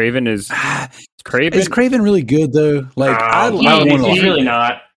 Craven is Craven. Is Craven really good though? Like I want he's to. really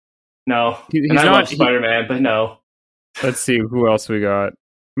not. No, He's and I not- love Spider-Man, but no. Let's see who else we got.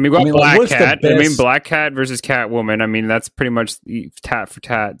 We got like, Black what's the Cat. best- Black Cat versus Catwoman. I mean, that's pretty much tat for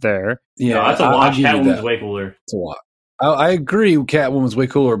tat there. Yeah, No, that's a I'll watch. give you Catwoman's that. way cooler. It's a lot. I agree. Catwoman's way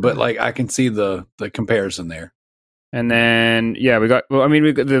cooler, but like I can see the comparison there. And then we got. Well, I mean,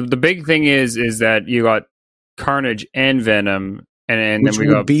 we got, the big thing is that you got Carnage and Venom, and Which then we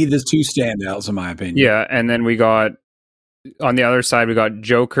would got be the two standouts in my opinion. yeah, and then we got on the other side we got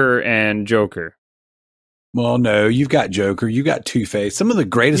Joker and Joker. Well, no, you've got Joker, you got Two-Face. Some of the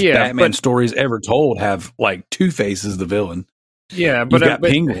greatest Yeah, Batman but- stories ever told have like Two-Face as the villain. Yeah, You've but got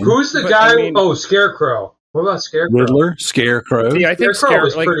Penguin, Who's the But, guy? I mean- Scarecrow. What about Scarecrow? Riddler, Scarecrow. yeah, I think Scarecrow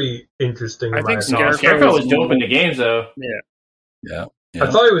was like, pretty interesting. I in think my Scarecrow No, opinion. Scarecrow is was dope in the games, though. Yeah.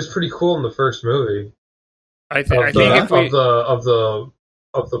 I thought he was pretty cool in the first movie I think of the if we,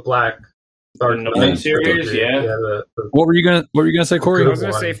 of the Black Dark In the Knight Blade series, trilogy. yeah. the What were you gonna say, Corey? I Good was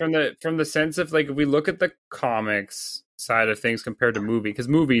gonna one. say from the sense of like if we look at the comics side of things compared to movie, because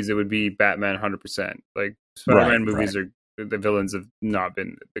movies it would be Batman 100%. Like Spider-Man movies are the villains have not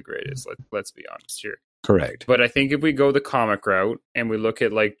been the greatest. Let's be honest here. Correct. But I think if we go the comic route and we look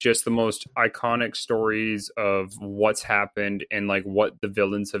at like just the most iconic stories of what's happened and like what the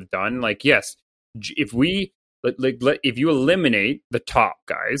villains have done, like yes, if we if you eliminate the top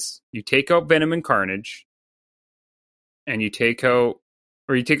guys, you take out Venom and Carnage, and you take out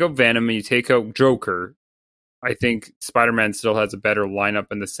Venom and you take out Joker, I think Spider-Man still has a better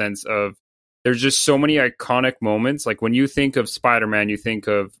lineup in the sense of there's just so many iconic moments. Like when you think of Spider-Man, you think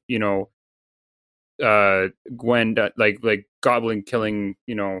of, you know, Gwen, like Goblin killing,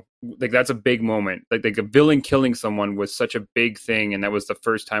 you know, like that's a big moment. Like a villain killing someone was such a big thing, and that was the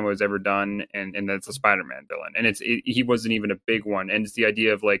first time it was ever done. And that's a Spider-Man villain, and he wasn't even a big one. And it's the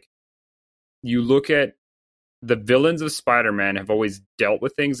idea of like you look at the villains of Spider-Man have always dealt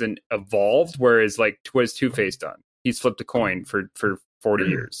with things and evolved, whereas like what has Two-Face done? He's flipped a coin for 40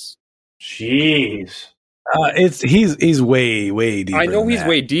 years. Jeez. He's way deeper. I know than he's that.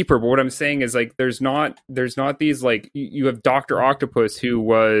 way deeper, but what I'm saying is like there's not these like you have Dr. Octopus who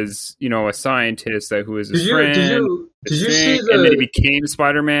was, you know, a scientist who was his friend. Did you see and then he the? became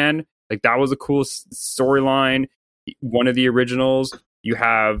Spider-Man. Like that was a cool storyline. One of the originals. You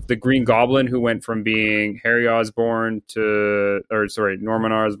have the Green Goblin who went from being Norman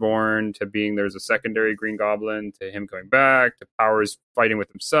Osborn to being there's a secondary Green Goblin to him coming back to Powers fighting with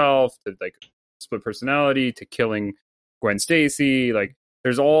himself to like split personality to killing Gwen Stacy. Like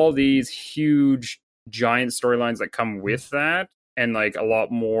there's all these huge giant storylines that come with that, and like a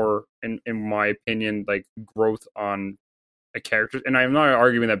lot more in my opinion, like growth on a character. And I'm not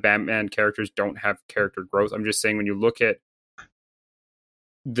arguing that Batman characters don't have character growth. I'm just saying when you look at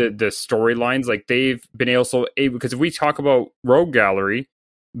the storylines, like they've been able because if we talk about Rogue Gallery,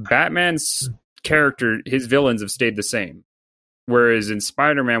 Batman's character, his villains have stayed the same. Whereas in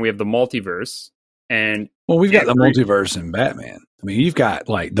Spider-Man, we have the multiverse, and Well, we've got the multiverse in Batman. I mean, you've got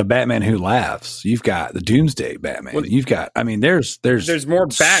like the Batman Who Laughs. You've got the Doomsday Batman. Well, you've got. I mean, there's more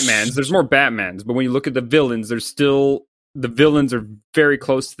Batmans. There's more Batmans, but when you look at the villains, there's still the villains are very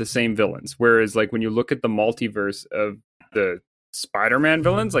close to the same villains. Whereas, like when you look at the multiverse of the Spider-Man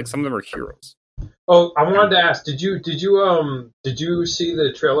villains, like some of them are heroes. Oh, I wanted to ask, did you see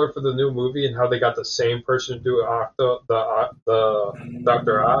the trailer for the new movie and how they got the same person to do the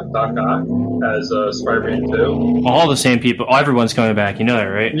Dr. Doc Ock as Spider-Man 2? All the same people. Everyone's coming back. You know that,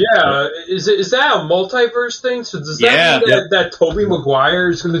 right? Yeah, is that a multiverse thing? So does Yeah. that mean that Tobey Maguire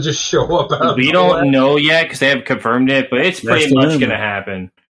is going to just show up? Out of We nowhere? don't know yet because they haven't confirmed it, but it's That's pretty the much rumor. going to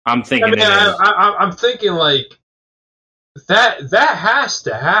happen. I'm I thinking mean, it is. I'm thinking like that has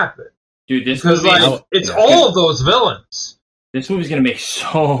to happen Dude, this because movie, like it's yeah. all of those villains. this movie's going to make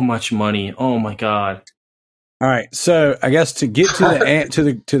so much money. Oh my god. all right. So I guess to get to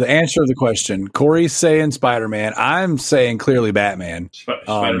the answer of the question, Corey's saying Spider-Man. I'm saying clearly Batman.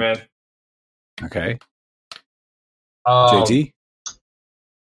 Spider-Man. Okay, Um, JT,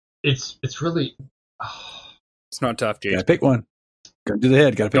 it's really. It's not tough, gotta Jake. pick one. Go to the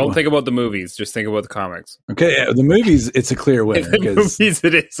head. Gotta pick Don't one. think about the movies. Just think about the comics. Okay, the movies. It's a clear winner The because movies,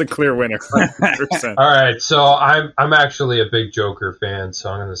 it is a clear winner. 100%. All right, so I'm actually a big Joker fan, so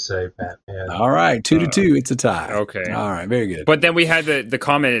I'm going to say Batman. all right, 2-2. It's a tie. Okay. All right, very good. But then we had the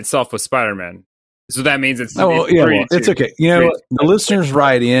comment itself with Spider-Man. So that means it's it's okay. You know, 3-2. the listeners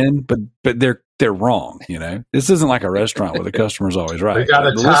write in, but they're wrong. You know, this isn't like a restaurant where the customer's always right. We got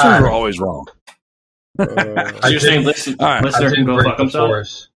a The tie. listeners are always wrong. So you're saying listener can go fuck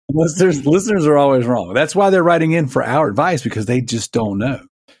themselves? Listeners are always wrong. That's why they're writing in for our advice, because they just don't know.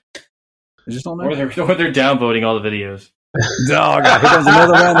 They just don't know. Or they're downvoting all the videos. Oh, God, here comes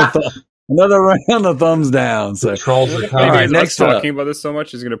another round of thumbs down. So Trolls are Maybe All right, us next up. talking about this so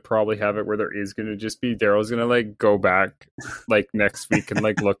much is going to probably have it where there is going to just be Daryl's going to like go back like next week and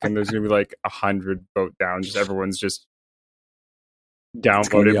like look, and there's going to be like 100 vote down. Just everyone's just gonna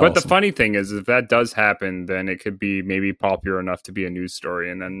downvoted. be But the awesome. funny thing is, if that does happen, then it could be maybe popular enough to be a news story,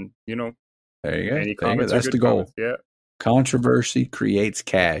 and then there you go. any There you go. comments are That's good the goal. comments. Yeah. Controversy creates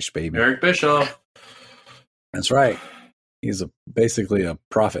cash, baby. Eric Bischoff, That's right. He's basically a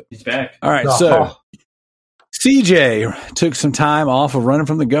prophet. he's back. All right, Oh. so CJ took some time off of running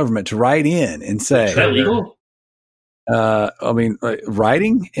from the government to write in and say, Is that legal?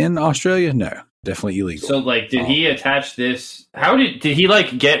 writing in Australia? No, definitely illegal. So, like, did he attach this? How did he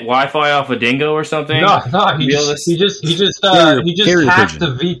like get Wi-Fi off a dingo or something? No, he Realist- just Carrier hacked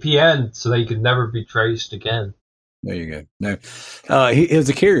pigeon. the VPN so they could never be traced again. There you go. No, it was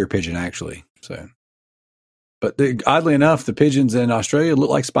a carrier pigeon, actually. So, but oddly enough, the pigeons in Australia look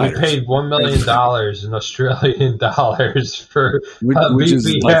like We spiders, paid $1 million in Australian dollars for which is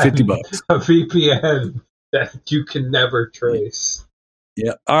like VPN. $50. a VPN that you can never trace.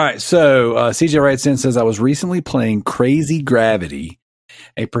 Yeah. All right. So CJ writes in and says, I was recently playing Crazy Gravity,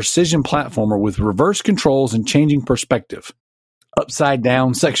 a precision platformer with reverse controls and changing perspective, upside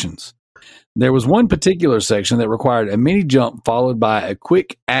down sections. There was one particular section that required a mini jump followed by a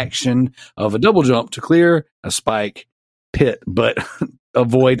quick action of a double jump to clear a spike pit, but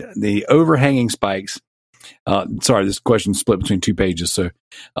avoid the overhanging spikes. Sorry, this question split between 2 pages. So,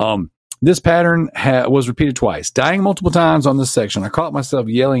 this pattern was repeated twice. Dying multiple times on this section, I caught myself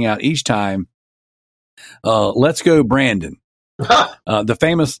yelling out each time, "Let's go, Brandon!" The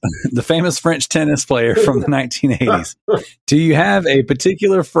famous French tennis player from the 1980s. Do you have a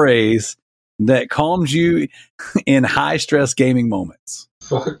particular phrase that calms you in high stress gaming moments?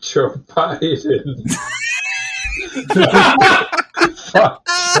 Fuck Joe Biden. Fuck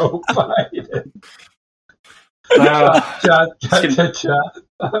Joe Biden.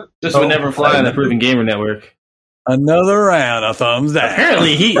 This would never fly on the Proven Gamer Network. Another round of thumbs down.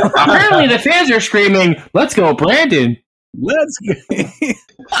 Apparently the fans are screaming, "Let's go, Brandon!" Let's go.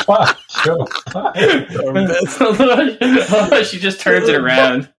 Fuck Joe Biden. She just turns it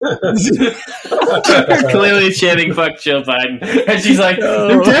around. Clearly chanting "fuck Joe Biden," and she's like,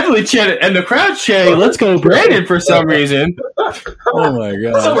 "They're definitely chanting," and the crowd's chanting "Let's go, Brandon" for some reason. Oh my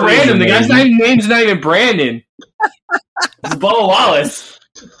god! So random. The guy's name's not even Brandon. It's Bubba Wallace.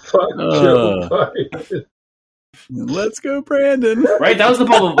 Fuck Joe Biden. Let's go, Brandon. Right? That was the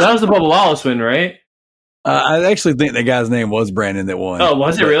Bubba Wallace win, right? I actually think the guy's name was Brandon that won. Oh,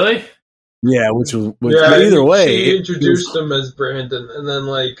 was it really? Yeah, which but Yeah, either way, she introduced him as Brandon, and then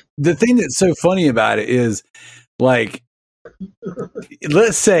like the thing that's so funny about it is, like,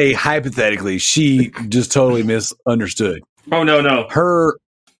 let's say hypothetically, she just totally misunderstood. Oh no. Her,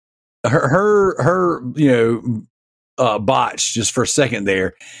 botch just for a second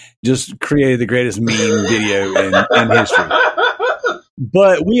there, just created the greatest meme video in history.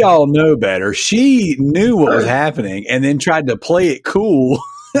 But we all know better. She knew what was happening and then tried to play it cool.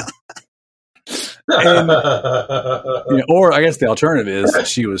 And, or I guess the alternative is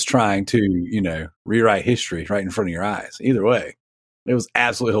she was trying to, rewrite history right in front of your eyes. Either way, it was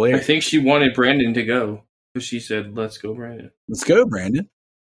absolutely I hilarious. think she wanted Brandon to go because she said, "Let's go, Brandon." Let's go, Brandon.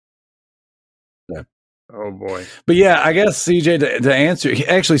 Oh boy. But yeah, I guess CJ to answer.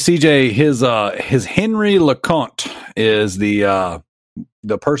 Actually, CJ, his Henry LeConte is the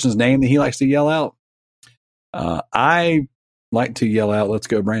person's name that he likes to yell out. I like to yell out, "Let's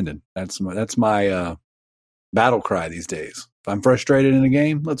go, Brandon." That's my battle cry these days. If I'm frustrated in a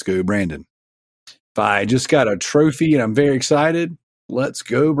game, let's go, Brandon. If I just got a trophy and I'm very excited, let's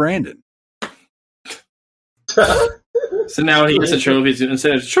go, Brandon. So now he gets a trophy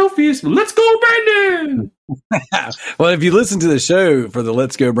instead of trophies. Let's go, Brandon! Well, if you listen to the show for the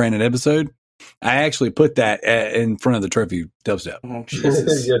Let's Go, Brandon episode, I actually put that in front of the trophy dubstep. Oh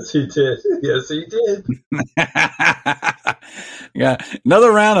Jesus! Yes, he did. Yes, he did. Yeah,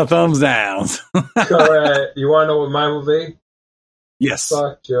 another round of thumbs downs. Correct. You want to know what mine will be? Yes.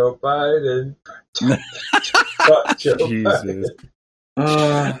 Fuck Joe Biden. Fuck Joe Jesus. Biden. All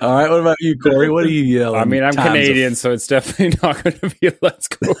right. What about you, Corey? What are you yelling? I mean, I'm Times Canadian, so it's definitely not going to be a "Let's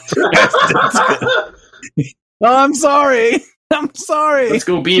go." Oh, I'm sorry. I'm sorry. Let's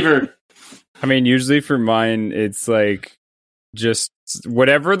go, Beaver! I mean, usually for mine, it's like just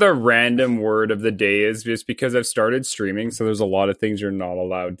whatever the random word of the day is, just because I've started streaming. So there's a lot of things you're not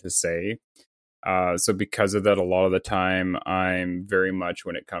allowed to say. So because of that, a lot of the time I'm very much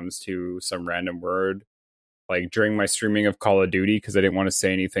when it comes to some random word, like during my streaming of Call of Duty, because I didn't want to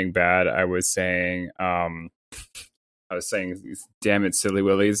say anything bad, I was saying, damn it, Silly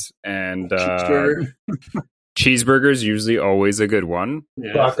Willies. And cheeseburger's usually always a good one.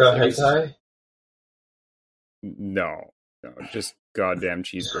 Yeah, Baka hentai. No, just goddamn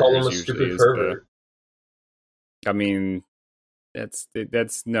Call him cheeseburgers a usually stupid is pervert. I mean, that's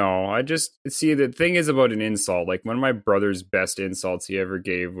no. I just see the thing is about an insult. Like one of my brother's best insults he ever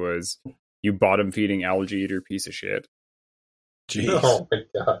gave was, "You bottom feeding algae eater piece of shit." Jeez. Oh my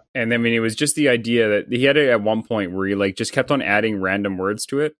god. And I mean, it was just the idea that he had it at one point where he like just kept on adding random words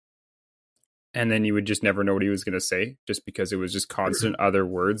to it. And then you would just never know what he was going to say just because it was just constant other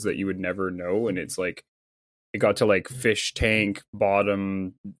words that you would never know. And it's like, it got to like fish tank,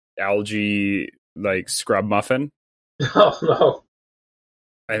 bottom, algae, like scrub muffin. Oh no.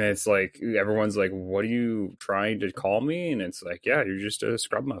 And it's like, everyone's like, what are you trying to call me? And it's like, yeah, you're just a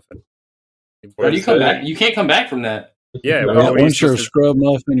scrub muffin. How do you come back? You can't come back from that. Yeah. No. what are you Once you're a supposed to- scrub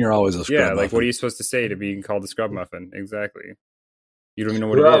muffin, you're always a scrub yeah, muffin. like what are you supposed to say to be called a scrub muffin? Exactly. You don't even know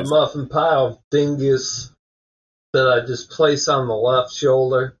what Rub it is. muffin pile dingus that I just place on the left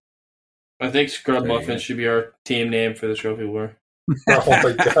shoulder. I think Scrub There you Muffin go. should be our team name for the trophy war. Oh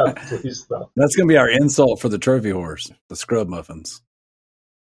my god, please stop. That's going to be our insult for the trophy horse, the scrub muffins.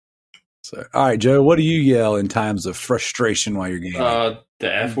 So, all right, Joe, what do you yell in times of frustration while you're gaming?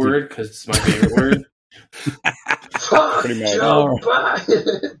 The F word, because it's my favorite word. Fuck Pretty much. Joe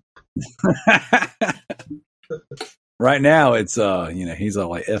Biden. Right now, it's he's all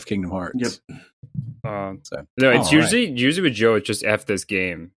like F Kingdom Hearts. Yep. So, No, it's all right. usually with Joe. It's just F this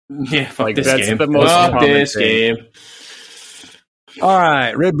game. Yeah, fuck Like, this that's game. the most Fuck common this thing. game. All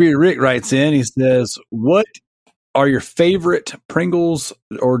right, Redbeard Rick writes in. He says, "What are your favorite Pringles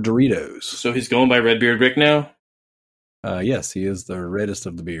or Doritos?" So he's going by Redbeard Rick now? Yes, he is the reddest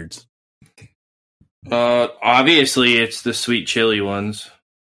of the beards. Obviously, it's the sweet chili ones.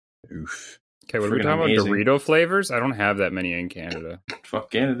 Oof. Okay, what are we Friggin' talking amazing. about? Dorito flavors? I don't have that many in Canada.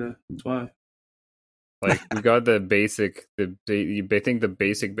 Fuck Canada. That's why. Like we got the basic. I think the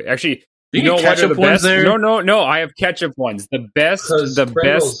basic. Actually, You you know get what are ketchup the ones best? there? No. I have ketchup ones. The best. Because The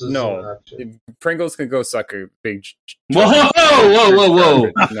Pringles best. is an No, option. Pringles can go suck a big. Whoa!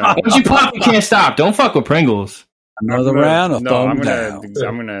 No. Once you pop, you can't stop. Don't fuck with Pringles. Another round of No, thumb I'm down.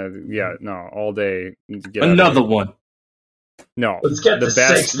 gonna. Yeah, no, all day. Get out of Another here. one. No, Let's get the the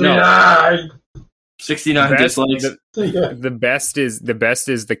best. 69. 69 The best- dislikes. Yeah. The best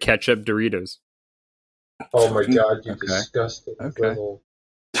is the ketchup Doritos. Oh my god, you Okay. disgusting Okay. little.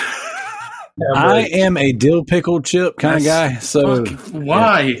 I am a dill pickle chip kind of guy. So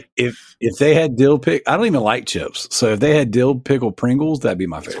Why? if they had dill pick, I don't even like chips. So if they had dill pickle Pringles, that'd be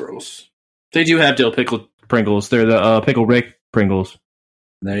my That's favorite. gross. They do have dill pickle Pringles. They're the Pickle Rick Pringles.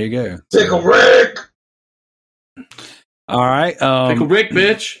 There you go. Pickle Rick. All right. Pickle Rick,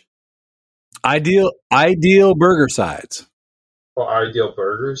 bitch. Ideal burger sides. For ideal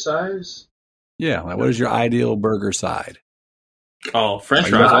burger size. Yeah. Like what is your ideal burger side? Oh,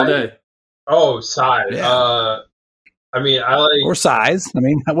 French Like fries all that? day. Oh, size. Yeah. I mean, I like Or size? I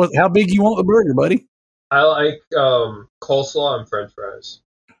mean, how big you want the burger, buddy? coleslaw and French fries.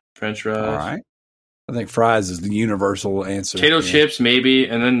 French fries. All right. I think fries is the universal answer. Potato Yeah. chips, maybe,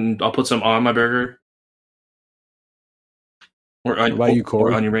 and then I'll put some on my burger. Or What about you,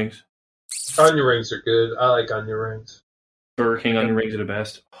 Corey? or onion rings. Onion rings are good. I like onion rings. Burger King onion rings are the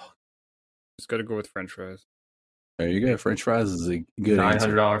best. Just got to go with French fries. There you go. French fries is a good answer.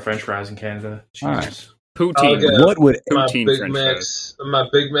 $900 French fries in Canada. All right. Jesus. Poutine. Okay. What would My Poutine Big French Macs, my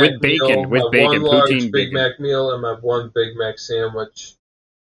Big Mac With bacon, meal, with my bacon, one large poutine Big bacon. Mac meal, and my one Big Mac sandwich.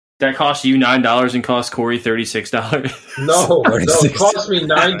 That cost you $9 and cost Corey $36. No, it 36. cost me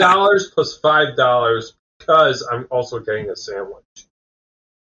 $9 plus $5 because I'm also getting a sandwich.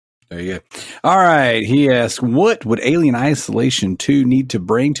 There you go. All right. He asked, what would Alien Isolation 2 need to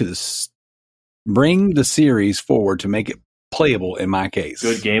bring to bring the series forward to make it playable in my case?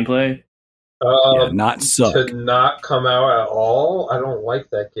 Good gameplay. Yeah, not suck. To not come out at all, I don't like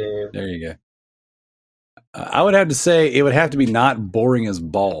that game. There you go. I would have to say it would have to be not boring as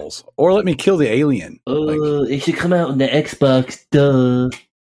balls. Or let me kill the alien. It should come out on the Xbox. Duh.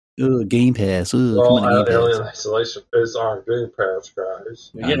 Game Pass. Well, Alien Isolation is on Game Pass,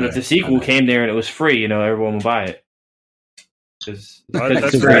 guys. Yeah, but if the sequel came there and it was free, everyone would buy it. 'Cause- That's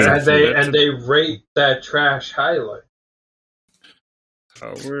That's great. great. And they rate that trash highly.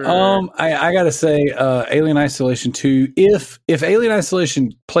 I gotta say, Alien Isolation 2. If Alien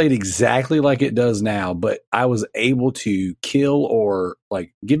Isolation played exactly like it does now, but I was able to kill or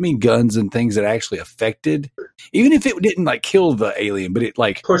like give me guns and things that actually affected, even if it didn't like kill the alien, but it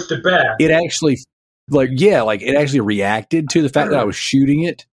like Pushed it back. it actually it actually reacted to the fact that I was shooting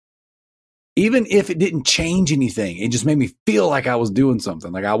it. Even if it didn't change anything, it just made me feel like I was doing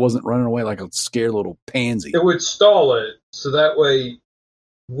something, like I wasn't running away like a scared little pansy. It would stall it, so that way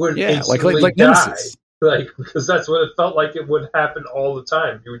wouldn't instantly like die. Nemesis. Like, because that's what it felt like it would happen all the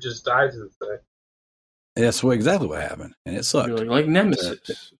time. You would just die to the thing. That's exactly what happened, and it sucked. Like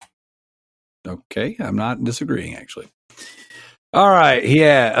Nemesis. Okay, I'm not disagreeing, actually. All right,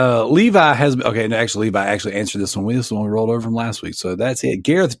 yeah. Levi has okay. No, actually, Levi actually answered this one. This is one we rolled over from last week, so that's it.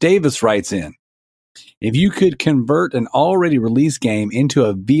 Gareth Davis writes in: if you could convert an already released game into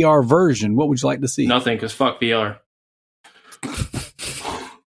a VR version, what would you like to see? Nothing, because fuck VR.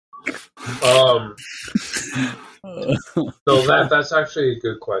 So that's actually a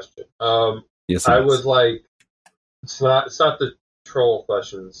good question. Yes, I would like. It's not the troll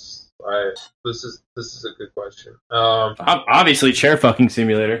questions. This is a good question. Obviously, chair fucking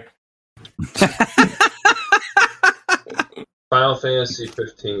simulator. Final Fantasy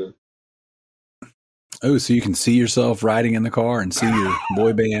 15. Oh, so you can see yourself riding in the car and see your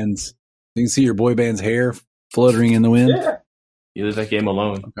boy bands. You can see your boy band's hair fluttering in the wind. Yeah, You leave that game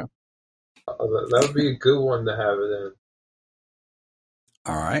alone. Okay. That would be a good one to have it in.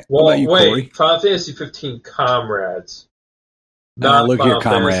 All right. Well, what about you, wait, Corey? Final Fantasy 15 Comrades. Look Final here,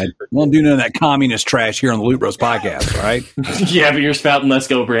 comrade. Fantasy 15. We won't do none of that communist trash here on the Loot Bros podcast, all right? Yeah, but you're spouting "Let's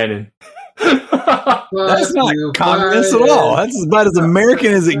go, Brandon." That's not You communist at all. That's about as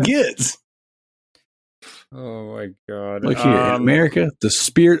American as it gets. Oh my god! Look here, in America, the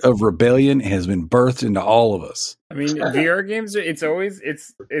spirit of rebellion has been birthed into all of us. I mean, VR games. It's always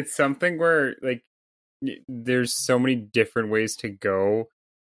it's something where like there's so many different ways to go.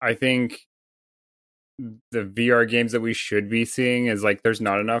 I think the VR games that we should be seeing is like there's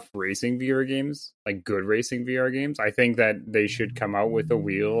not enough racing VR games, like good racing VR games. I think that they should come out with a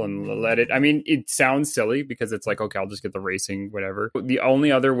wheel and let it. I mean, it sounds silly because it's like, okay, I'll just get the racing, whatever. The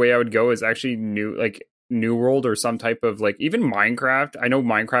only other way I would go is actually New World or some type of like even Minecraft. I know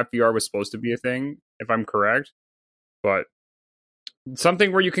Minecraft VR was supposed to be a thing, if I'm correct, but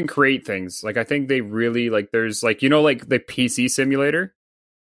something where you can create things. Like I think they really like there's like like the PC simulator.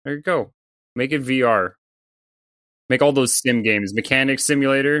 There you go. Make it VR. Make all those sim games. Mechanic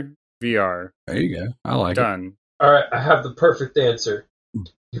Simulator, VR. There you go. I like it. Done. All right, I have the perfect answer.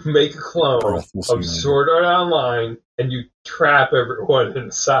 You make a clone Brothel of Simulator. Sword Art Online, and you trap everyone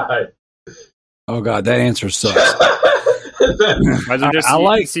inside. Oh god, that answer sucks. I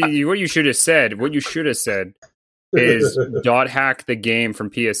like- see what you should have said. What you should have said is dot hack the game from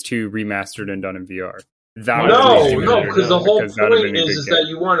PS2 remastered and done in VR. That was No, because the whole because that'd have point been a is good that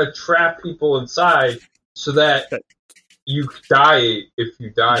you want to trap people inside so that you die if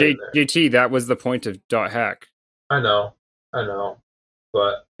you die in there. JT, that was the point of dot hack. I know,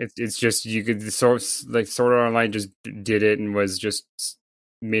 but It's just you could Sword Art Online just did it and was just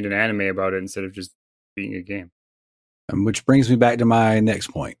made an anime about it instead of just being a game. Which brings me back to my next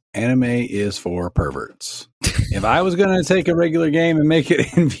point. Anime is for perverts. If I was going to take a regular game and make it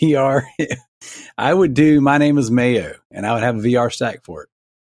in VR, I would do My Name is Mayo, and I would have a VR stack for it.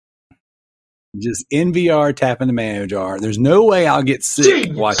 Just in VR, tapping the Mayo jar. There's no way I'll get sick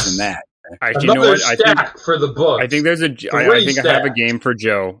Genius. watching that. Actually, you know another what? stack for the book. I think there's I think I have a stacks. game for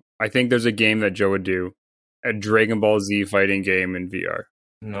Joe. I think there's a game that Joe would do. A Dragon Ball Z fighting game in VR.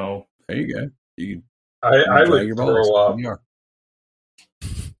 No. There you go. You I drag would your balls throw up. in VR.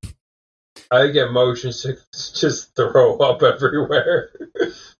 I get motion sickness, just throw up everywhere.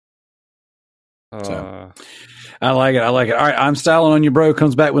 I like it. All right, I'm styling on you, bro.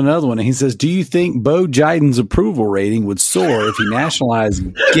 Comes back with another one, and he says, "Do you think Bo Jiden's approval rating would soar if he nationalized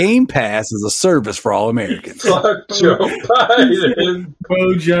Game Pass as a service for all Americans?" Fuck Joe Biden.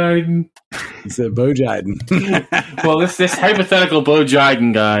 Bo Jiden. He said, "Bo Jiden." Well, this hypothetical Bo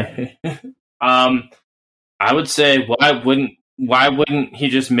Jiden guy. I would say why wouldn't he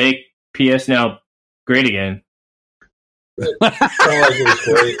just make PS Now great again? It's not like it was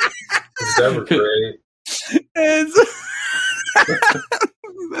great. It's never great. It's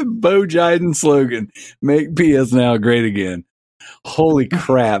Bo Jiden slogan: "Make PS Now great again." Holy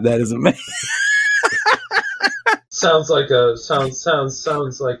crap, that is amazing. Sounds like a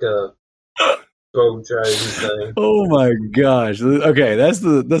Bo Jiden thing. Oh my gosh. Okay, that's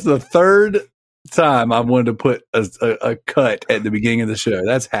the third time I've wanted to put a cut at the beginning of the show.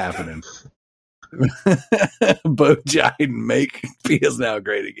 That's happening. Bo Jiden make PS Now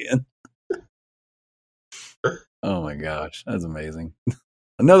great again. Oh my gosh, that's amazing.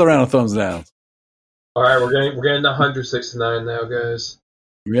 Another round of thumbs down. All right, we're getting to 169 now, guys.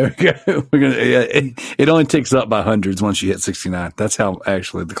 There we go. It only ticks up by hundreds once you hit 69. That's how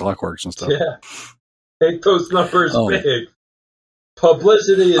actually the clock works and stuff. Yeah, make those numbers Oh. big.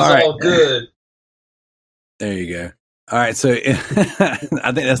 Publicity is All right. all good. There you go. All right, so I think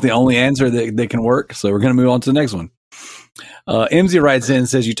that's the only answer that can work. So we're going to move on to the next one. MZ writes in and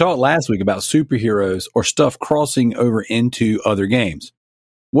says, you talked last week about superheroes or stuff crossing over into other games.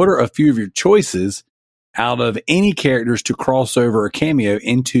 What are a few of your choices out of any characters to cross over or cameo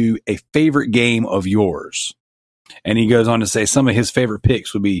into a favorite game of yours? And he goes on to say some of his favorite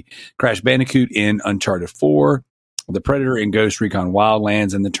picks would be Crash Bandicoot in Uncharted 4, the Predator in Ghost Recon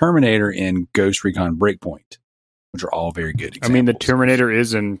Wildlands, and the Terminator in Ghost Recon Breakpoint, which are all very good examples. I mean, the Terminator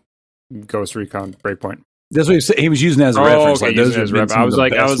is in Ghost Recon Breakpoint. That's what he was using as a reference. Okay, Like those using it as have been rep. some I of was the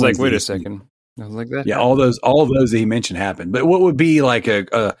like, best ones wait that a he's- second. I was like that. Yeah, all of those that he mentioned happened. But what would be like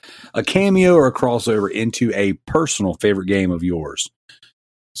a cameo or a crossover into a personal favorite game of yours?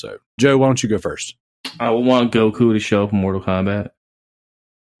 So, Joe, why don't you go first, I would want Goku to show up in Mortal Kombat.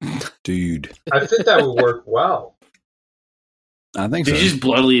 dude? I think that would work well. I think He so. just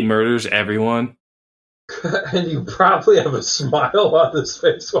bloodily murders everyone. And you probably have a smile on his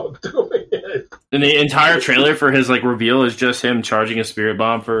face while doing it. And the entire trailer for his like reveal is just him charging a spirit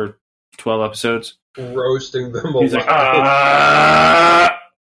bomb for 12 episodes. Roasting them He's alive. like, ah!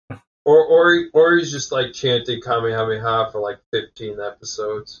 Or he's just like chanting Kamehameha for like 15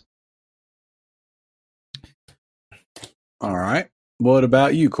 episodes. All right. What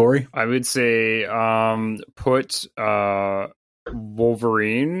about you, Corey? I would say put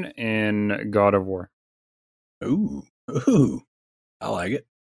Wolverine in God of War. Ooh, I like it.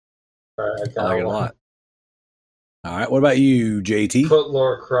 Alright, I like it a lot. All right. What about you, JT? Put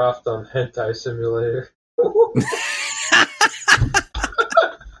Lara Croft on Hentai Simulator.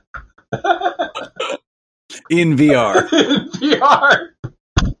 In VR. VR.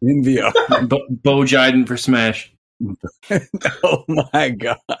 In VR. Bo Jiden for Smash. Oh my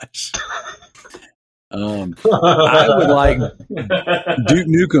gosh. I would like Duke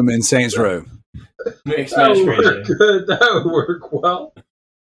Nukem in Saints Row. Make That Smash would work crazy. good. That would work well.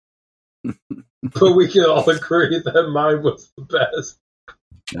 But we can all agree that mine was the best.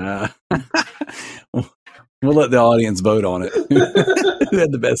 We'll let the audience vote on it. Who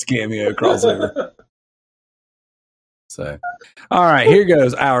had the best cameo crossover? So, all right, here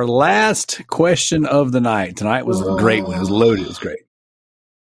goes our last question of the night. Tonight was a great one. It was loaded. It was great.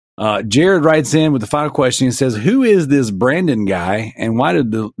 Jared writes in with the final question. He says, who is this Brandon guy and why do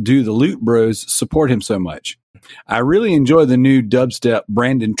the Loot Bros support him so much? I really enjoy the new dubstep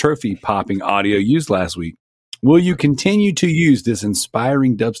Brandon trophy popping audio used last week. Will you continue to use this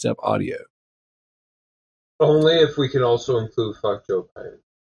inspiring dubstep audio? Only if we can also include Fuck Joe Biden.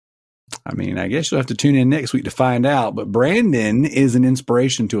 I mean, I guess you'll have to tune in next week to find out, but Brandon is an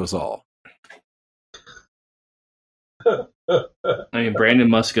inspiration to us all. I mean, Brandon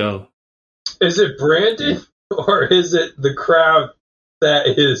must go. Is it Brandon or is it the crowd that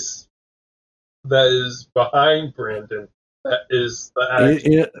is behind Brandon? That is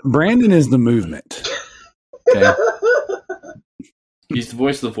the Brandon is the movement. Okay. He's the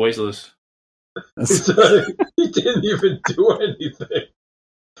voice of the voiceless. He didn't even do anything.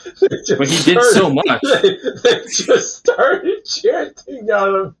 But he did so much. They just started chanting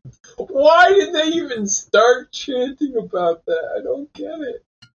on him. Why did they even start chanting about that? I don't get it.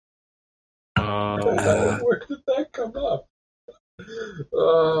 Where did that come up?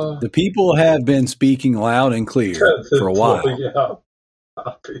 The people have been speaking loud and clear for a while. Yeah,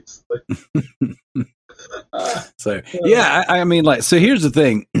 obviously. So, yeah, I mean, like, so here's the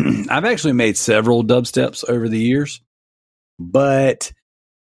thing. I've actually made several dubsteps over the years, but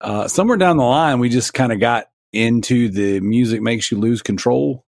somewhere down the line, we just kind of got into the music makes you lose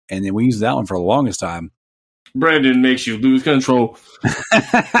control. And then we used that one for the longest time. Brandon makes you lose control.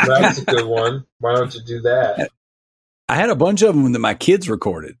 That's a good one. Why don't you do that? I had a bunch of them that my kids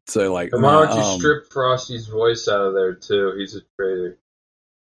recorded. So, like, And why don't you strip Frosty's voice out of there too? He's a traitor.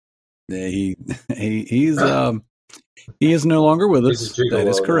 yeah, he is no longer with He's us. a gigolo That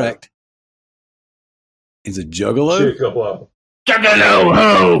is now. correct. He's a juggalo. Gigolo. Juggalo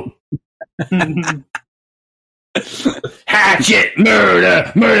ho! Hatchet!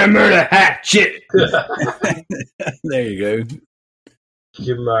 Murder! Murder! Murder! Hatchet! There you go.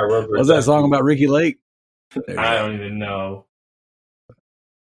 Give him my rubber. What's that song about Ricky Lake? There you I go. don't even know.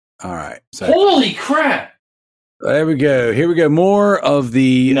 All right. So Holy crap! There we go. Here we go. More of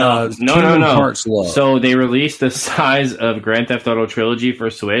the No. Kingdom Hearts love. So they released the size of Grand Theft Auto Trilogy for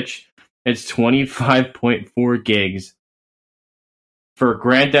Switch. It's 25.4 gigs for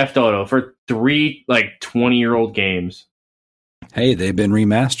Grand Theft Auto for 3 20-year-old games. Hey, they've been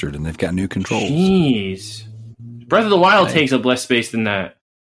remastered and they've got new controls. Jeez. Breath of the Wild takes up less space than that.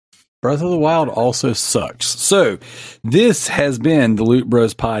 Breath of the Wild also sucks. So this has been the Loot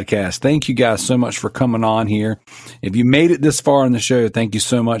Bros podcast. Thank you guys so much for coming on here. If you made it this far in the show, thank you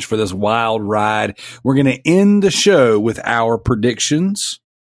so much for this wild ride. We're going to end the show with our predictions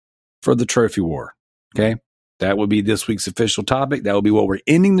for the Trophy War. Okay. That will be this week's official topic. That will be what we're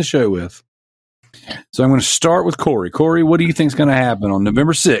ending the show with. So I'm going to start with Corey. Corey, what do you think is going to happen on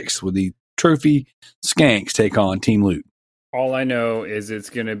November 6th with the Trophy Skanks take on Team Loot? All I know is it's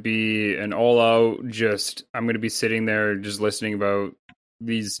going to be an all-out I'm going to be sitting there just listening about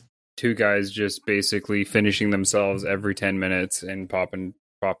these two guys just basically finishing themselves every 10 minutes and popping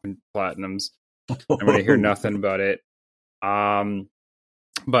platinums. I'm going to hear nothing about it.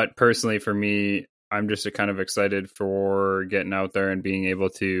 But personally for me, I'm just kind of excited for getting out there and being able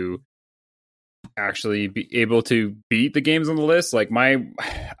to actually be able to beat the games on the list.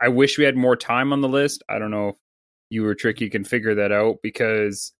 I wish we had more time on the list. I don't know if you or Tricky can figure that out,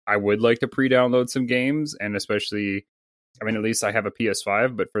 because I would like to pre-download some games, and especially, at least I have a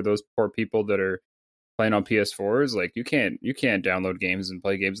PS5, but for those poor people that are playing on PS4s, you can't download games and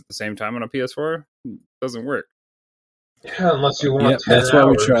play games at the same time on a PS4. It doesn't work. Yeah, unless you want 10 that's why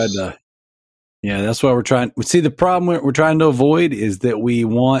hours. we tried to. Yeah, that's why we're trying. See, the problem we're trying to avoid is that we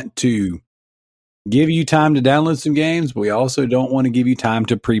want to give you time to download some games, but we also don't want to give you time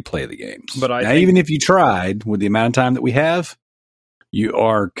to pre-play the games. But even if you tried, with the amount of time that we have, you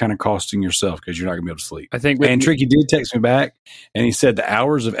are kind of costing yourself because you're not going to be able to sleep. I think Tricky did text me back, and he said the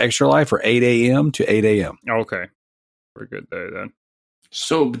hours of Extra Life are 8 a.m. to 8 a.m. Okay. We're good there then.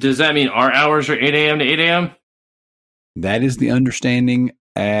 So does that mean our hours are 8 a.m. to 8 a.m.? That is the understanding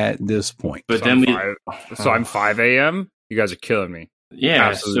at this point. But I'm 5 a.m.? You guys are killing me. Yeah,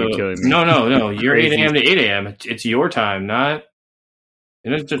 absolutely killing me. No. You're 8 a.m. to 8 a.m. It's your time, not.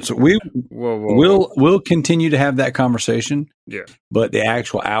 So we'll continue to have that conversation. Yeah, but the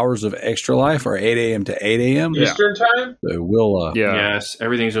actual hours of Extra Life are 8 a.m. to 8 a.m. Eastern time. So we'll. Yes,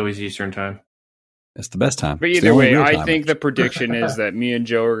 everything's always Eastern time. That's the best time. But either way, I think the prediction is that me and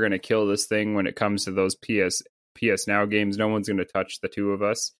Joe are going to kill this thing when it comes to those PS Now games. No one's going to touch the two of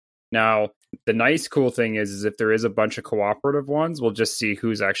us. Now, the nice, cool thing is if there is a bunch of cooperative ones, we'll just see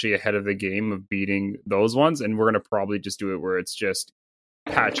who's actually ahead of the game of beating those ones. And we're going to probably just do it where it's just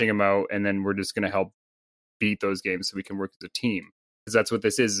patching them out, and then we're just going to help beat those games so we can work as a team. Because that's what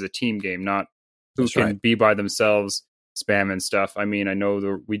this is a team game, not who can be by themselves spamming stuff. I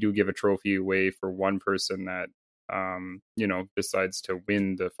know we do give a trophy away for one person that, decides to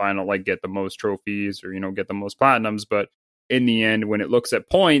win the final, get the most trophies or, get the most platinums. But in the end, when it looks at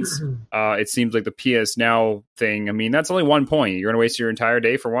points, it seems like the PS Now thing, that's only 1 point. You're going to waste your entire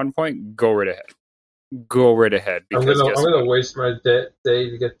day for 1 point? Go right ahead. Because I'm going to waste my day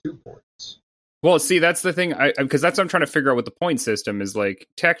to get 2 points. Well, see, that's the thing, because that's what I'm trying to figure out with the point system is,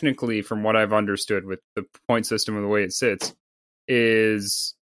 technically, from what I've understood with the point system and the way it sits,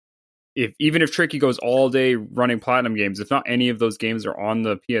 is even if Tricky goes all day running platinum games, if not any of those games are on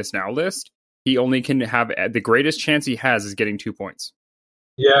the PS Now list, he only can have the greatest chance he has is getting 2 points.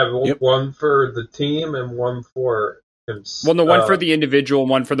 Yeah, one for the team and one for himself. Well, no, one for the individual,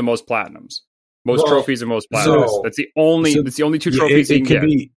 one for the most platinums, trophies and most platinums. That's the only two trophies he can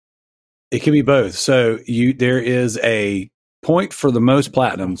get. It can be both. So there is a point for the most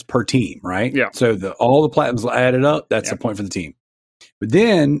platinums per team, right? Yeah. So all the platinums added up, that's a point for the team. But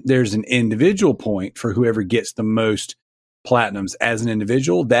then there's an individual point for whoever gets the most platinums as an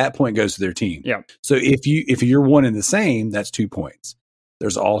individual. That point goes to their team. Yeah. So if you're one and the same, that's 2 points.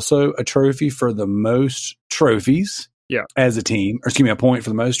 There's also a trophy for the most trophies as a team, or excuse me, a point for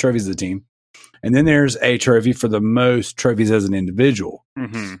the most trophies as a team. And then there's a trophy for the most trophies as an individual.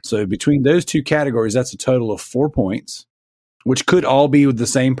 Mm-hmm. So between those two categories, that's a total of 4 points, which could all be with the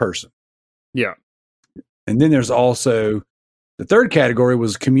same person. Yeah. And then there's also the third category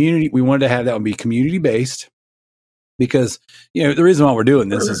was community. We wanted to have that one be community based because, the reason why we're doing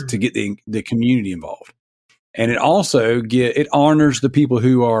this is to get the community involved. And it also it honors the people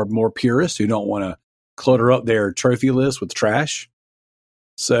who are more purists, who don't want to clutter up their trophy list with trash.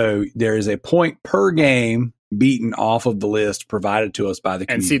 So there is a point per game beaten off of the list provided to us by the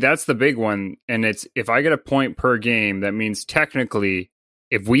community. And see, that's the big one. And it's if I get a point per game, that means technically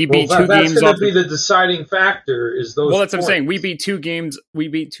If we beat Well, two games that's off, going to be the deciding factor. Is those? well, that's what I'm points. saying. We beat two games. We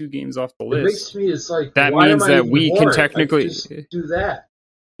beat 2 games off the It list. makes me. It's like That why means am I that even we can warned? technically- I could just do that.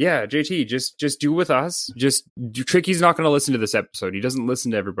 Yeah, JT, just do with us. Tricky's not going to listen to this episode. He doesn't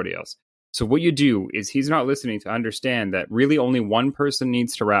listen to everybody else. So what you do is he's not listening to understand that really only one person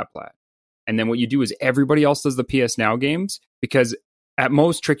needs to rat plat. And then what you do is everybody else does the PS Now games, because at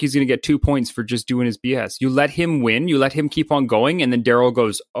most Tricky's going to get 2 points for just doing his BS. You let him win, you let him keep on going, and then Daryl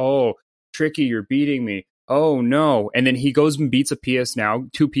goes, "Oh, Tricky, you're beating me. Oh no." And then he goes and beats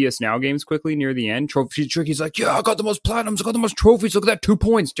 2 PS Now games quickly near the end. Tricky's like, "Yeah, I got the most platinums, I got the most trophies, look at that, 2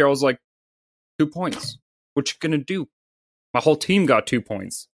 points." Daryl's like, 2 points. What you gonna do? My whole team got 2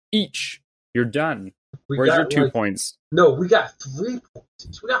 points each. You're done. We Where's got, your 2 like- points? No, we got 3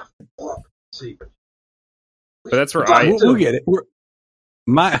 points. We got 4 points even. But that's where We'll get it.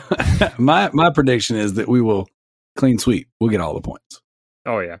 My prediction is that we will clean sweep. We'll get all the points.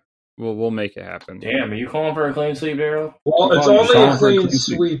 Oh yeah, we'll make it happen. Damn, are you calling for a clean sweep, Daryl? Well, it's You're only calling a for a clean clean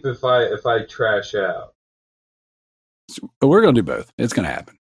sweep. sweep if I trash out. But we're gonna do both. It's gonna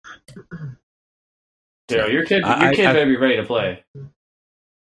happen. Daryl, your kid I- better be ready to play.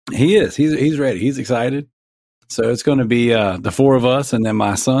 He is. He's ready. He's excited. So it's going to be the 4 of us and then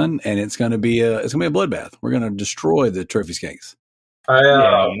my son, and it's going to be a bloodbath. We're going to destroy the trophy skanks.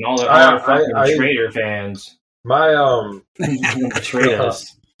 Yeah, and all the fucking traitor fans My betrayed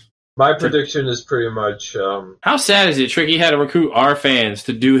us. my prediction is pretty much How sad is it? Tricky had to recruit our fans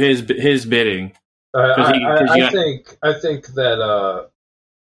to do his bidding. I think that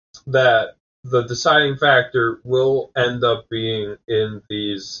that the deciding factor will end up being in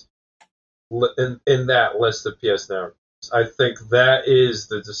these in that list of PS Now. I think that is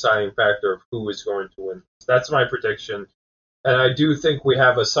the deciding factor of who is going to win. That's my prediction, and I do think we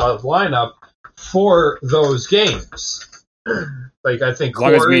have a solid lineup for those games. Like I think As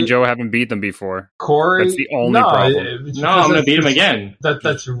long as me and Joe haven't beat them before. Corey, That's the only problem. No, I'm going to beat him again.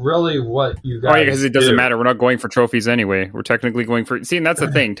 That's really what you guys. Oh yeah, because it doesn't do. matter. We're not going for trophies anyway. We're technically going for. See, and that's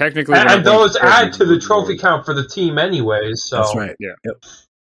the thing. Technically, we're not And going those for add trophies. to the trophy count for the team anyways. So. That's right. Yeah. Yep.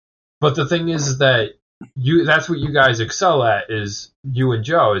 But the thing is that that's what you guys excel at, is you and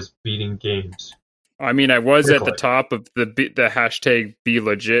Joe is beating games. I mean, I was at the Quickly. top of the hashtag Be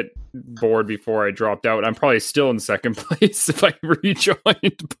Legit board before I dropped out. I'm probably still in second place if I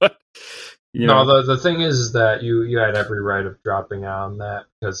rejoined, but you know, No, the thing is that you had every right of dropping out on that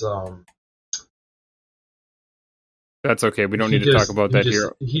because that's okay. We don't need to talk about that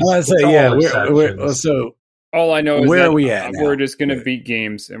here. I say, yeah. So All I know is Where that are we at now? we're just going to beat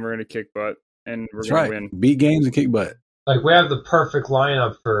games and we're going to kick butt and we're that's going right. to win. Beat games and kick butt. like we have the perfect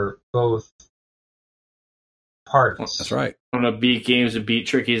lineup for both parts. That's right. I'm going to beat games and beat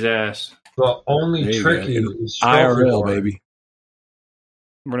Tricky's ass. But only There you Tricky go. is trophy IRL, war. baby.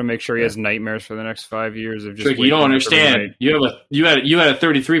 We're going to make sure he has nightmares for the next 5 years of just. Tricky, you don't waking up every understand. night. You had a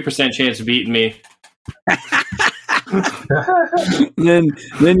 33% chance of beating me.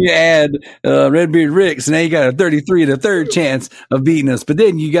 then you add Redbeard Rick, so now you got a 33 to third chance of beating us. But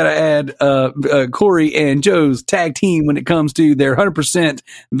then you got to add Corey and Joe's tag team when it comes to their 100%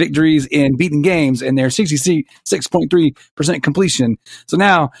 victories in beating games and their 66.3% completion. So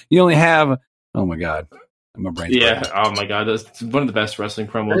now you only have, oh my God. My brain's Yeah. broken. Oh my god, that's one of the best wrestling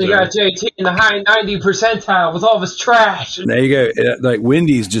promos. And you got JT in the high 90 percentile with all of his trash. There you go. Like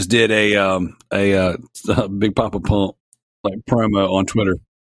Wendy's just did a Big Papa Pump like promo on Twitter.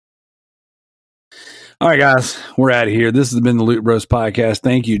 All right, guys, we're out of here. This has been the Loot Bros podcast.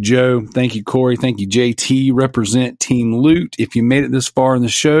 Thank you, Joe. Thank you, Corey. Thank you, JT. Represent Team Loot. If you made it this far in the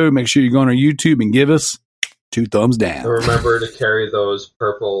show, make sure you go on our YouTube and give us 2 thumbs down. And remember to carry those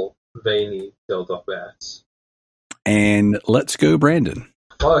purple veiny dildo bats. And let's go, Brandon.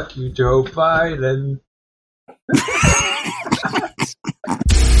 Fuck you, Joe Biden.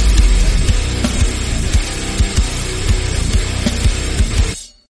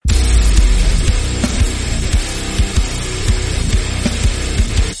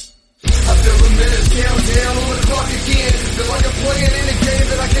 I feel the minutes count down on the clock again. Feel like I'm playing in a game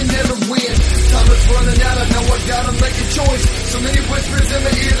that I can never win. Time is running out, I know I gotta make a choice. So many whispers in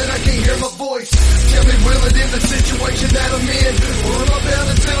my ear that I can't hear my voice. Tell me, will it end the situation that I'm in? Or am I bound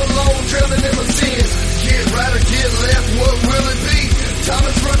to sit alone, drowning in my sins? Get right or get left, what will it be?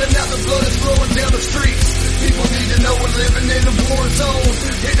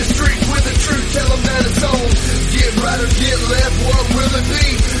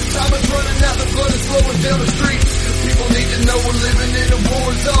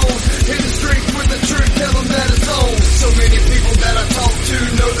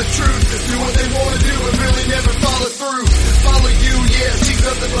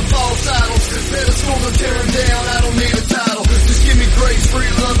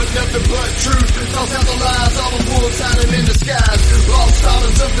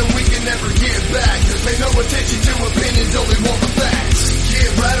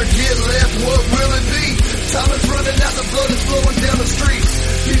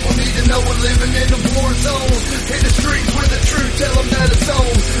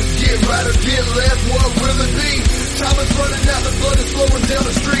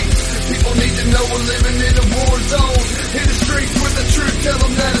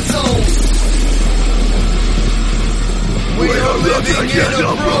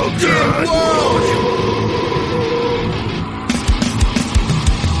 broken world.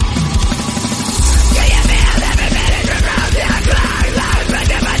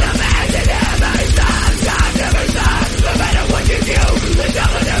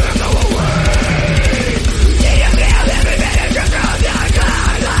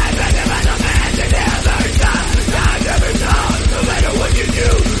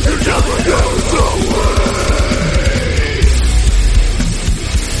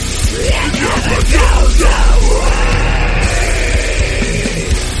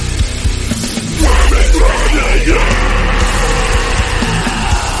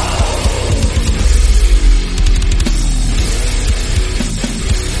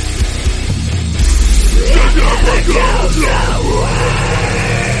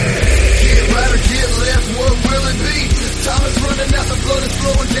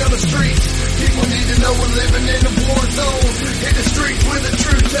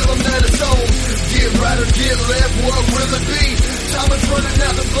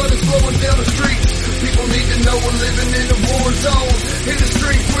 Living in the war zone, in the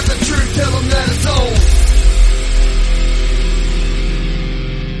street.